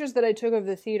some pictures that I took of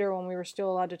the theater when we were still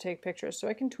allowed to take pictures, so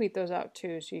I can tweet those out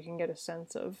too, so you can get a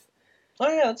sense of. Oh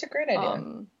yeah, that's a great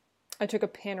idea. I took a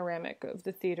panoramic of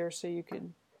the theater so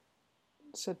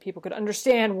people could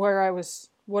understand what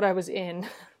I was in.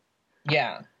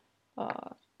 Yeah.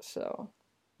 So.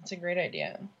 That's a great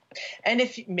idea. And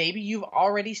if maybe you've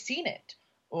already seen it,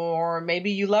 or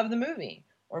maybe you love the movie,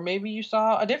 or maybe you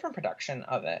saw a different production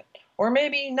of it, or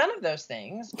maybe none of those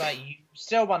things, but you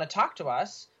still want to talk to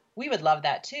us, we would love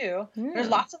that too. Yeah. There's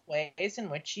lots of ways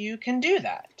in which you can do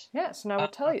that. Yes, and I will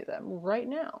tell you them right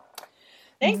now.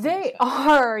 You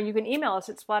can email us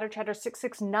at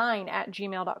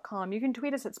splatterchatter669@gmail.com. You can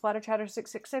tweet us at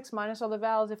splatterchatter666 minus all the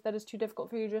vowels. If that is too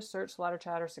difficult for you, just search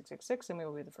splatterchatter666 and we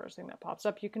will be the first thing that pops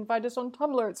up. You can find us on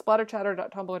Tumblr at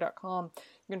splatterchatter.tumblr.com.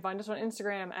 You can find us on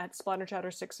Instagram at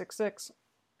splatterchatter666.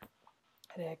 I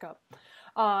had a hiccup.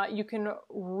 You can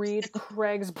read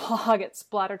Craig's blog at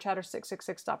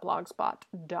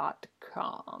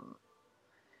splatterchatter666.blogspot.com.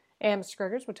 And Mr.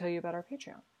 Craigers will tell you about our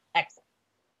Patreon. Excellent.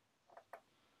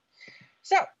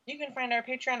 So you can find our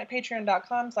Patreon at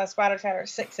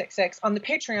patreon.com/splatterchatter666. On the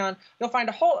Patreon, you'll find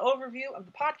a whole overview of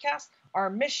the podcast, our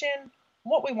mission,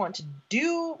 what we want to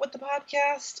do with the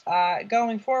podcast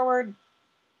going forward.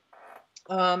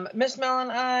 Miss Mel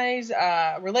and I's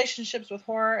relationships with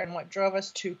horror and what drove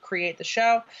us to create the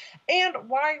show, and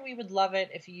why we would love it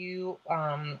if you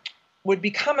would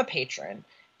become a patron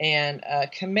and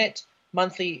commit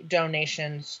monthly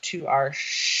donations to our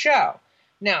show.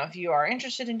 Now, if you are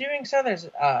interested in doing so, there's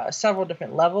several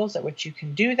different levels at which you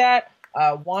can do that.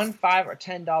 $1, $5, or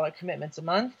 $10 commitments a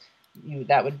month.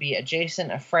 That would be a Jason,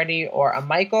 a Freddie, or a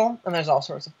Michael. And there's all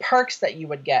sorts of perks that you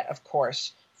would get, of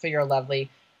course, for your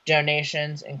lovely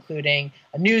donations, including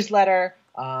a newsletter,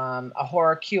 a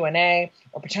horror Q&A,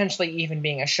 or potentially even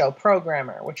being a show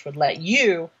programmer, which would let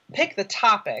you pick the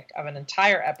topic of an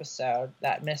entire episode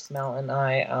that Miss Mel and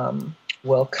I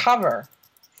will cover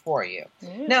for you.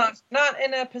 Yeah. Now, if not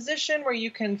in a position where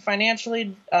you can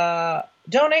financially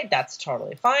donate, that's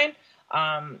totally fine.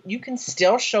 You can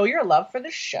still show your love for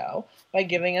the show by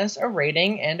giving us a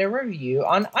rating and a review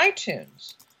on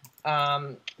iTunes.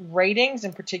 Ratings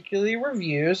and particularly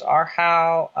reviews are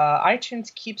how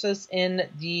iTunes keeps us in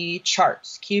the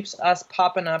charts, keeps us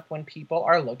popping up when people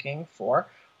are looking for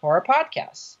horror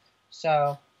podcasts.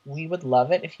 So we would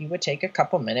love it if you would take a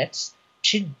couple minutes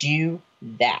to do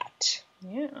that.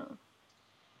 Yeah.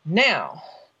 Now,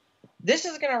 this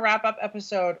is going to wrap up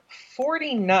episode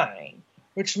 49,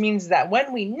 which means that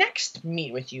when we next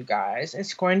meet with you guys,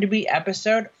 it's going to be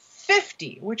episode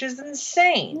 50, which is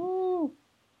insane. Woo.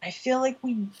 I feel like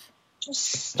we just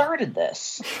started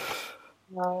this.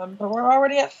 But we're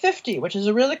already at 50, which is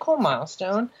a really cool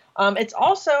milestone. It's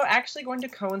also actually going to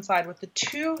coincide with the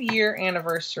 2-year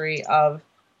anniversary of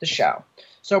the show.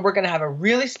 So we're going to have a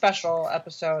really special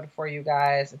episode for you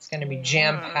guys. It's going to be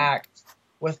jam-packed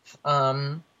with,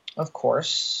 of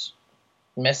course,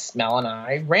 Miss Mel and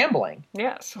I rambling.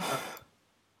 Yes.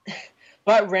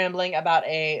 But rambling about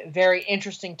a very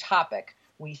interesting topic,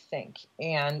 we think.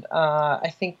 And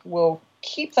I think we'll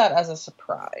keep that as a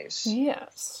surprise.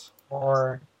 Yes.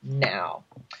 For now.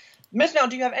 Miss Mel,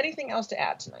 do you have anything else to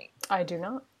add tonight? I do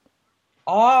not.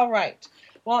 All right.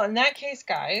 Well, in that case,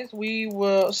 guys, we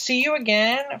will see you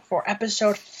again for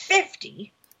episode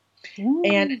 50. Ooh.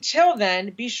 And until then,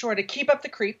 be sure to keep up the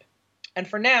creep. And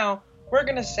for now, we're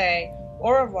going to say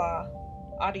au revoir,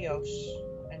 adios.